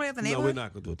going to kick somebody out the neighborhood? No, we're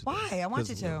not going to do it today. Why? I want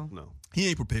you to. No. He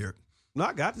ain't prepared. No,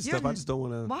 I got this stuff. I just don't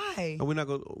want to. Why? We're not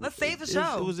going. Let's save the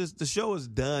show. It was just the show is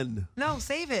done. No,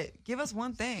 save it. Give us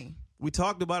one thing. We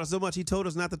talked about it so much. He told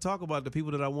us not to talk about the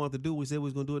people that I wanted to do. We said we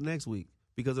was going to do it next week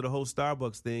because of the whole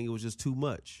Starbucks thing. It was just too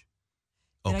much.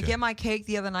 Did I get my cake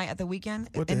the other night at the weekend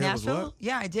in Nashville?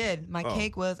 Yeah, I did. My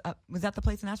cake was that the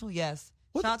place in Nashville? Yes.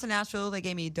 Shout out to Nashville. They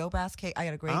gave me a dope ass cake. I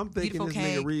got a great, beautiful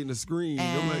cake. Nigga reading the screen.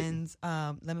 And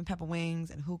lemon pepper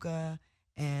wings and hookah.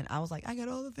 And I was like, I got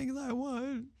all the things I want.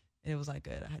 And it was like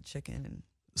good. I had chicken and.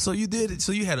 So you did it.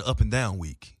 So you had an up and down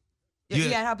week.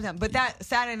 Yeah, up and down. But that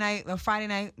Saturday night, or Friday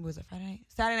night, was it Friday night?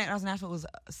 Saturday night I was in Nashville was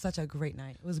such a great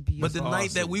night. It was beautiful. But the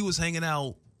night that we was hanging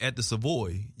out at the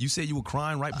Savoy, you said you were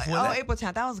crying right before that? April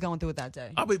 10th. I was going through it that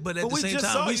day. But at the same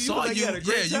time, we saw you.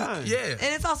 Yeah.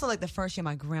 And it's also like the first year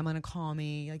my grandma gonna call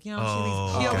me. Like, you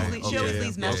know, she always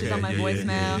leaves messages on my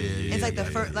voicemail. It's like the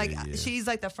first, she's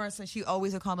like the first, she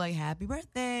always would call me like, happy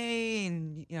birthday.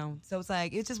 And, you know, so it's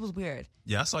like, it just was weird.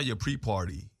 Yeah, I saw your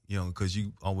pre-party. You know, because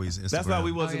you always Instagram. That's why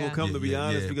we wasn't gonna come, to be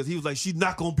honest, because he was like, she's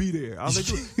not gonna be there. I was like,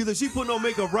 he's like, she putting on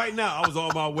makeup right now. I was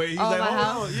on my way. He was like,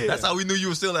 hold on. Yeah. That's how we knew you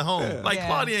were still at home. Yeah. Like,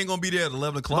 Claudia ain't gonna be there at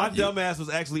 11 o'clock. My dumb ass was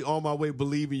actually on my way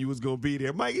believing you was gonna be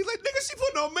there. Mike, he's like, nigga, she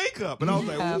putting on makeup. And I was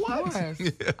like, what?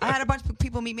 I had a bunch of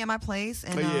people meet me at my place,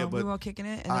 and we were all kicking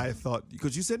it. And I thought,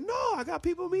 because you said, no, I got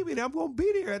people meet me there. I'm gonna be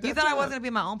there at that time. You thought I wasn't gonna be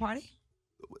at my own party?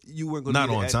 You weren't gonna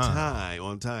be there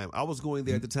on time. I was going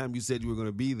there at the time you said you were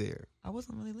gonna be there. I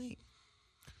wasn't really late.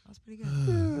 That's pretty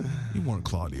good. You weren't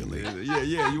Claudia late.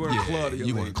 Yeah, you weren't Claudia late.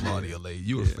 You weren't Claudia late.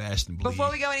 You were fashionably. Before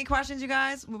we go, any questions, you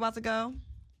guys? We're about to go.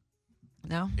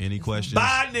 No? Any questions?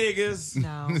 Bye, niggas.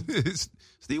 No.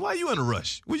 Steve, why you in a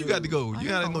rush? Where you got to go? You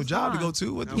got no job to go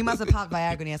to? He must have popped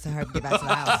Viagra and he has to hurry to get back to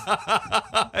the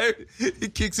house.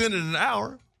 It kicks in an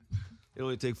hour. It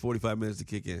only takes 45 minutes to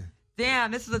kick in.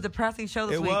 Damn, this is a depressing show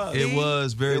this week. It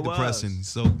was very depressing.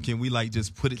 So can we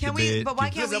just put it to bed? But why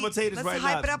can't we? I'm gonna tell you this right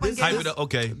hype now. it up.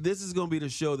 Okay. This is gonna be the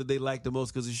show that they like the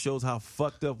most because it shows how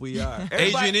fucked up we are.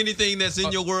 Adrian, anything that's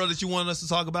in your world that you want us to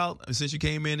talk about since you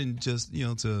came in and just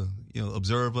to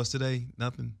observe us today?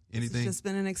 Nothing. Anything? It's just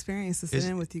been an experience to sit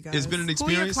in with you guys. It's been an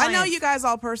experience. I know you guys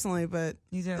all personally, but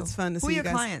it's fun to see you guys. Who are your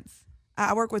clients?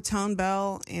 I work with Tone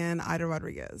Bell and Ida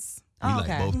Rodriguez. We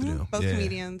like both of them. Both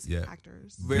comedians,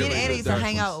 actors. Me and Ada used to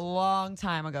hang out a long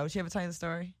time ago. Did she ever tell you the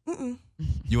story? Mm-mm.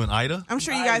 You and Ida? I'm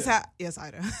sure you guys have. Yes,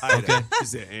 Ida. Okay.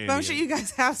 But I'm sure you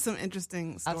guys have some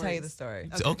interesting stories. I'll tell you the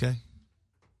story. Okay.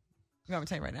 You want me to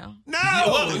tell you right now? No.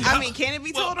 I mean, can it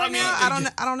be told right now?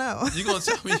 I don't know. You gonna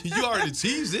tell me? You already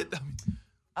teased it.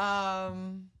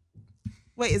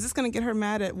 Wait, is this gonna get her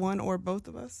mad at one or both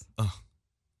of us?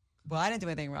 Well, I didn't do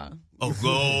anything wrong.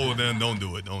 Then don't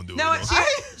do it. No,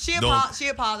 she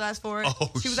apologized for it.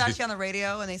 She was actually on the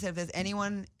radio, and they said, if there's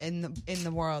anyone in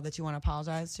the world that you want to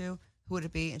apologize to, who would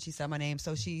it be? And she said my name,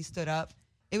 so she stood up.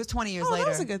 It was 20 years later.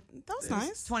 That was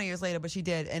nice. 20 years later, but she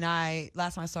did. And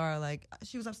last time I saw her,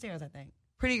 she was upstairs, I think.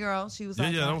 Pretty girl. She was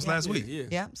that was last week.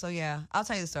 Yeah. So I'll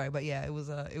tell you the story. But yeah, it was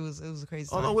a crazy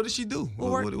story. Oh no, what did she do?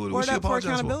 What she up for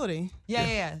accountability?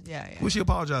 Yeah. What she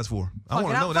apologize for? I want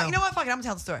to know now. You know what? Fuck it. I'm gonna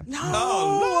tell the story. No.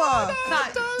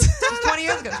 It was 20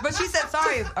 years ago. But she said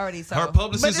sorry already. So her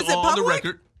publicist is on the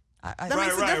record. That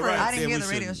makes a difference. I didn't hear the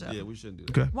radio show. Yeah, we shouldn't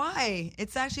do that. Okay. Why?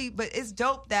 It's actually, but it's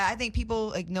dope that I think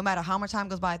people, no matter how much time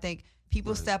goes by, I think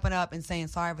people stepping up and saying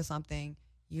sorry for something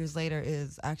years later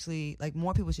is actually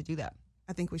more people should do that.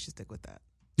 I think we should stick with that.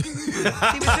 See,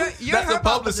 you're That's a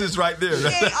publicist right there. She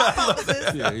ain't our publicist.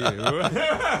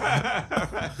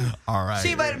 All right.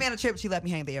 She invited me on a trip. She let me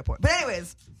hang at the airport. But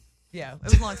anyways, yeah, it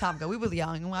was a long time ago. We were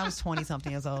young. I was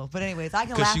 20-something years old. But anyways, I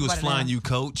can laugh because she was about flying it now. you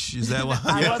coach. Is that why?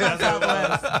 I was on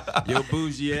Southwest. Your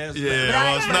bougie ass.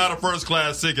 Yeah, it's not a first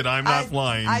class ticket. I'm not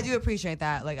flying. I do appreciate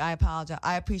that. I apologize.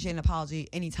 I appreciate an apology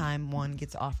anytime one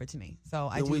gets offered to me. So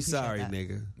I do appreciate sorry, that.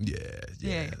 nigga.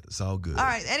 Yeah. It's all good. All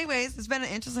right. Anyways, it's been an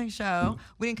interesting show.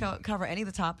 We didn't cover any of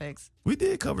the topics. We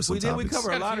did cover some topics. We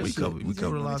covered a lot of shit. We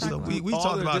covered a lot of stuff. We all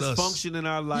talked about us. dysfunction in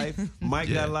our life. Mike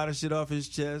got a lot of shit off his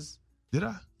chest. Did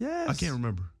I? Yes. I can't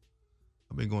remember.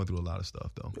 I've been going through a lot of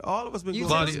stuff, though. All of us been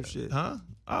going through some shit. Huh?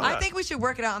 I think we should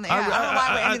work it out on the air. I don't know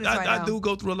why we're ending this right now. I do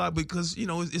go through a lot because,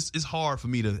 it's hard for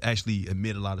me to actually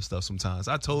admit a lot of stuff sometimes.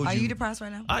 I told you. Are you depressed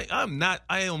right now?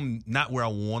 I am not where I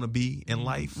want to be in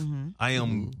life. Mm-hmm. I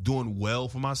am doing well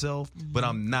for myself, but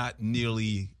I'm not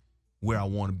nearly where I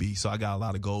want to be. So I got a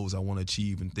lot of goals I want to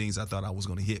achieve and things I thought I was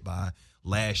going to hit by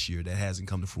last year that hasn't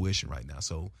come to fruition right now.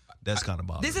 So that's kind of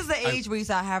bothering. This is the age where you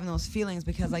start having those feelings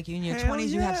because, in your 20s,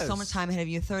 you have so much time ahead of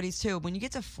you. 30s too. When you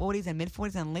get to 40s and mid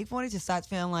 40s and late 40s, it starts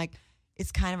feeling like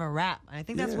it's kind of a wrap. And I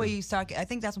think that's where you start. I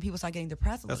think that's when people start getting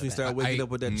depressed. That's when you start waking up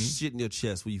with that shit in your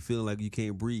chest where you feeling like you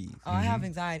can't breathe. Oh, I have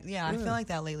anxiety. Yeah, I feel like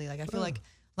that lately. I feel like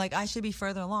I should be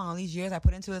further along. All these years I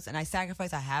put into this, and I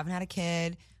sacrificed. I haven't had a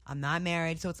kid. I'm not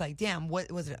married, so it's like, damn,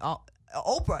 what was it?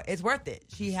 Oprah, it's worth it.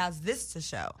 She has this to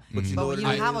show. But when you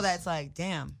have all that, it's like,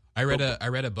 damn. I read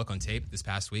a book on tape this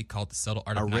past week called The Subtle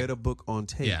Art of I read a book on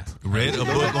tape. Yeah. Read a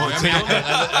book on tape.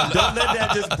 Don't let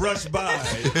that just brush by.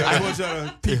 I want y'all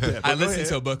to peep that. I listened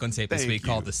to a book on tape this Thank week you.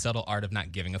 called The Subtle Art of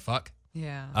Not Giving a Fuck.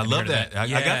 Yeah. I love heard of that. that? I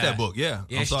got Yeah. that book. Yeah.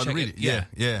 Yeah, I'm you starting should to read check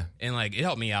it. it. Yeah. And like it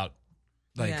helped me out,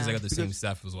 like because I got the same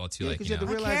stuff as well too. Like Because you you have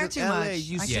to know, I care realize too in LA, much.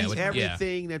 you I see care too much.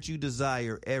 everything that you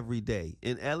desire every day.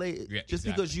 In LA, Yeah, just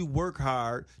because exactly. you work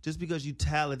hard, just because you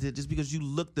talented, just because you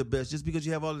look the best, just because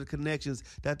you have all the connections,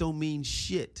 that don't mean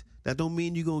shit. That don't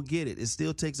mean you're going to get it. It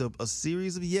still takes a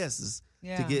series of yeses to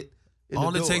Yeah. get in All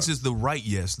the it door. takes is the right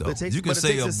yes, though. But it takes- You can but it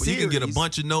say takes a you can get a series.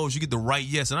 bunch of no's. You get the right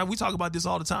yes, and we talk about this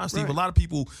all the time, Steve. Right. A lot of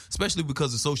people, especially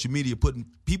because of social media,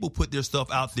 people put their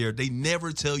stuff out there. They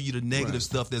never tell you the negative Right.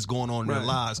 stuff that's going on in their Right.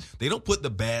 lives. They don't put the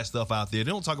bad stuff out there. They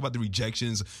don't talk about the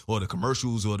rejections or the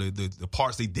commercials or the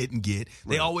parts they didn't get.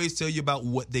 They always tell you about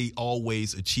what they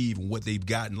always achieve and what they've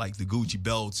gotten, like the Gucci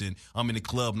belts and I'm in the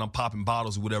club and I'm popping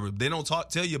bottles or whatever. They don't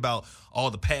tell you about all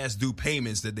the past due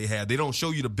payments that they have. They don't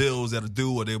show you the bills that are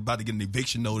due or they're about to get an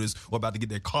eviction notice or about to get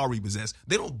their car repossessed.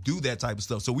 They don't do that type of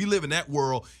stuff. So we live in that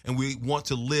world and we want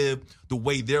to live the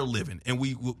way they're living. And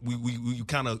we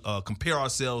kind of compare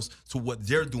ourselves to what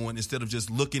they're doing instead of just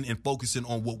looking and focusing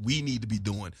on what we need to be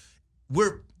doing.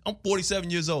 I'm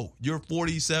 47 years old. You're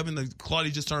 47.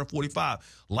 Claudia just turned 45.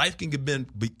 Life can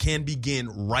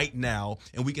begin right now,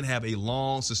 and we can have a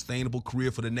long, sustainable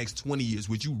career for the next 20 years.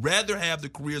 Would you rather have the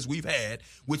careers we've had,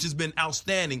 which has been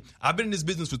outstanding? I've been in this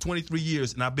business for 23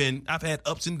 years, and I've had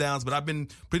ups and downs, but I've been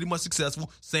pretty much successful.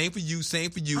 Same for you.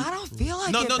 I don't feel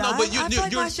like No, it. no, though. but I feel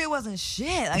like my shit wasn't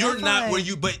shit. Like, you're I feel not like, where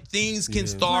you, but things can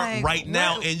start Like, right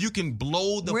now, where- and you can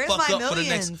blow the Where's fuck my up for the next.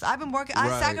 millions? I've been working. I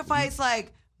Right. sacrificed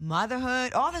like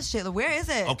motherhood, all this shit. Like, where is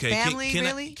it? Okay, Family, can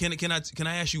really?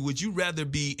 I ask you? Would you rather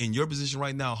be in your position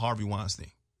right now, Harvey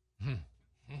Weinstein?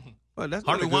 Well, that's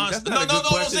Harvey not a good, that's Weinstein. not a good I'm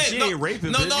question. saying. She ain't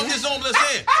raping No, bitches. this is what I'm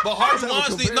saying. But Harvey That's not a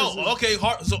Weinstein. comparison. No, okay.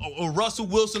 So Russell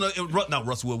Wilson. Not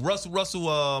Russell.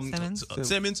 Russell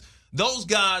Simmons. Those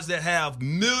guys that have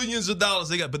millions of dollars,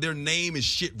 they got, but their name is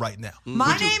shit right now.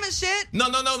 My name is shit. No.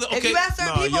 Okay. If you ask certain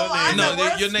No, people, your name- I'm No, the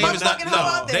worst your name is not. motherfucking hoe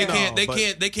out They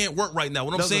there. can't work right now.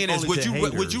 What I'm Those are saying is, only would to you?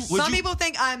 haters. Some people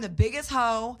think I'm the biggest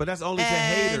hoe. But that's only to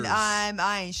and haters.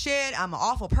 I ain't shit. I'm an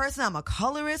awful person. I'm a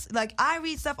colorist. Like, I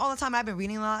read stuff all the time. I've been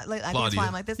reading a lot. Like, I think that's why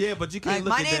I'm like this. Yeah, but you can't Like, look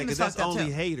my at that name because is that's fucked up, only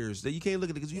too. haters. You can't look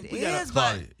at it because we It gotta. is, but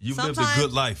Claudia, you've lived a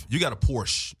good life. You got a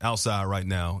Porsche outside right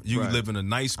now. You Right. live in a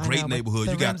nice, I great know, but neighborhood.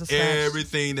 the You rims got are scratched.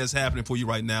 everything that's happening for you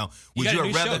right now. You got a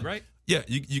new show, right? Yeah,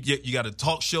 you got a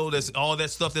talk show. That's all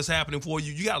that stuff that's happening for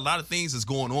you. You got a lot of things that's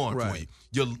going on for Right.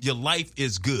 you. Your life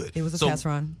is good. It was a test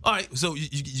run. All right, so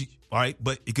you all right,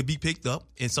 but it could be picked up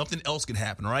and something else could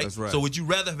happen. All right, That's right. So would you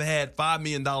rather have had $5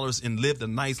 million and lived a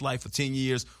nice life for 10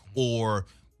 years, or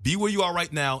be where you are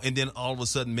right now and then all of a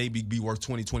sudden maybe be worth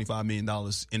 $20-25 million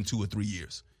in 2 or 3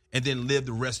 years, and then live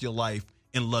the rest of your life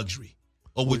in luxury?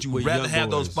 Or would you With rather young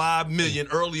have those boys. $5 million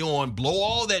early on, blow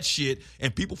all that shit,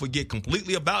 and people forget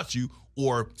completely about you,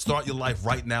 or start your life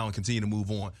right now and continue to move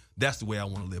on? That's the way I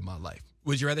want to live my life.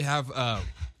 would you rather have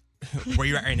where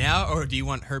you're at right now, or do you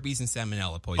want herpes and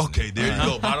salmonella poisoning? Okay, there you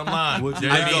go. Bottom line. Would you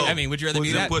There you rather- go. I mean, would you rather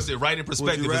be That that? puts it right in Would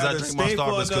perspective you because I rather drink my stay for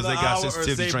Starbucks because they another got hour or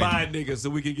sensitivity say training. bye, niggas, so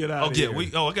we can get out of Oh, yeah.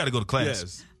 here? I got to go to class.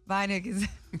 Yes. Bye, niggas.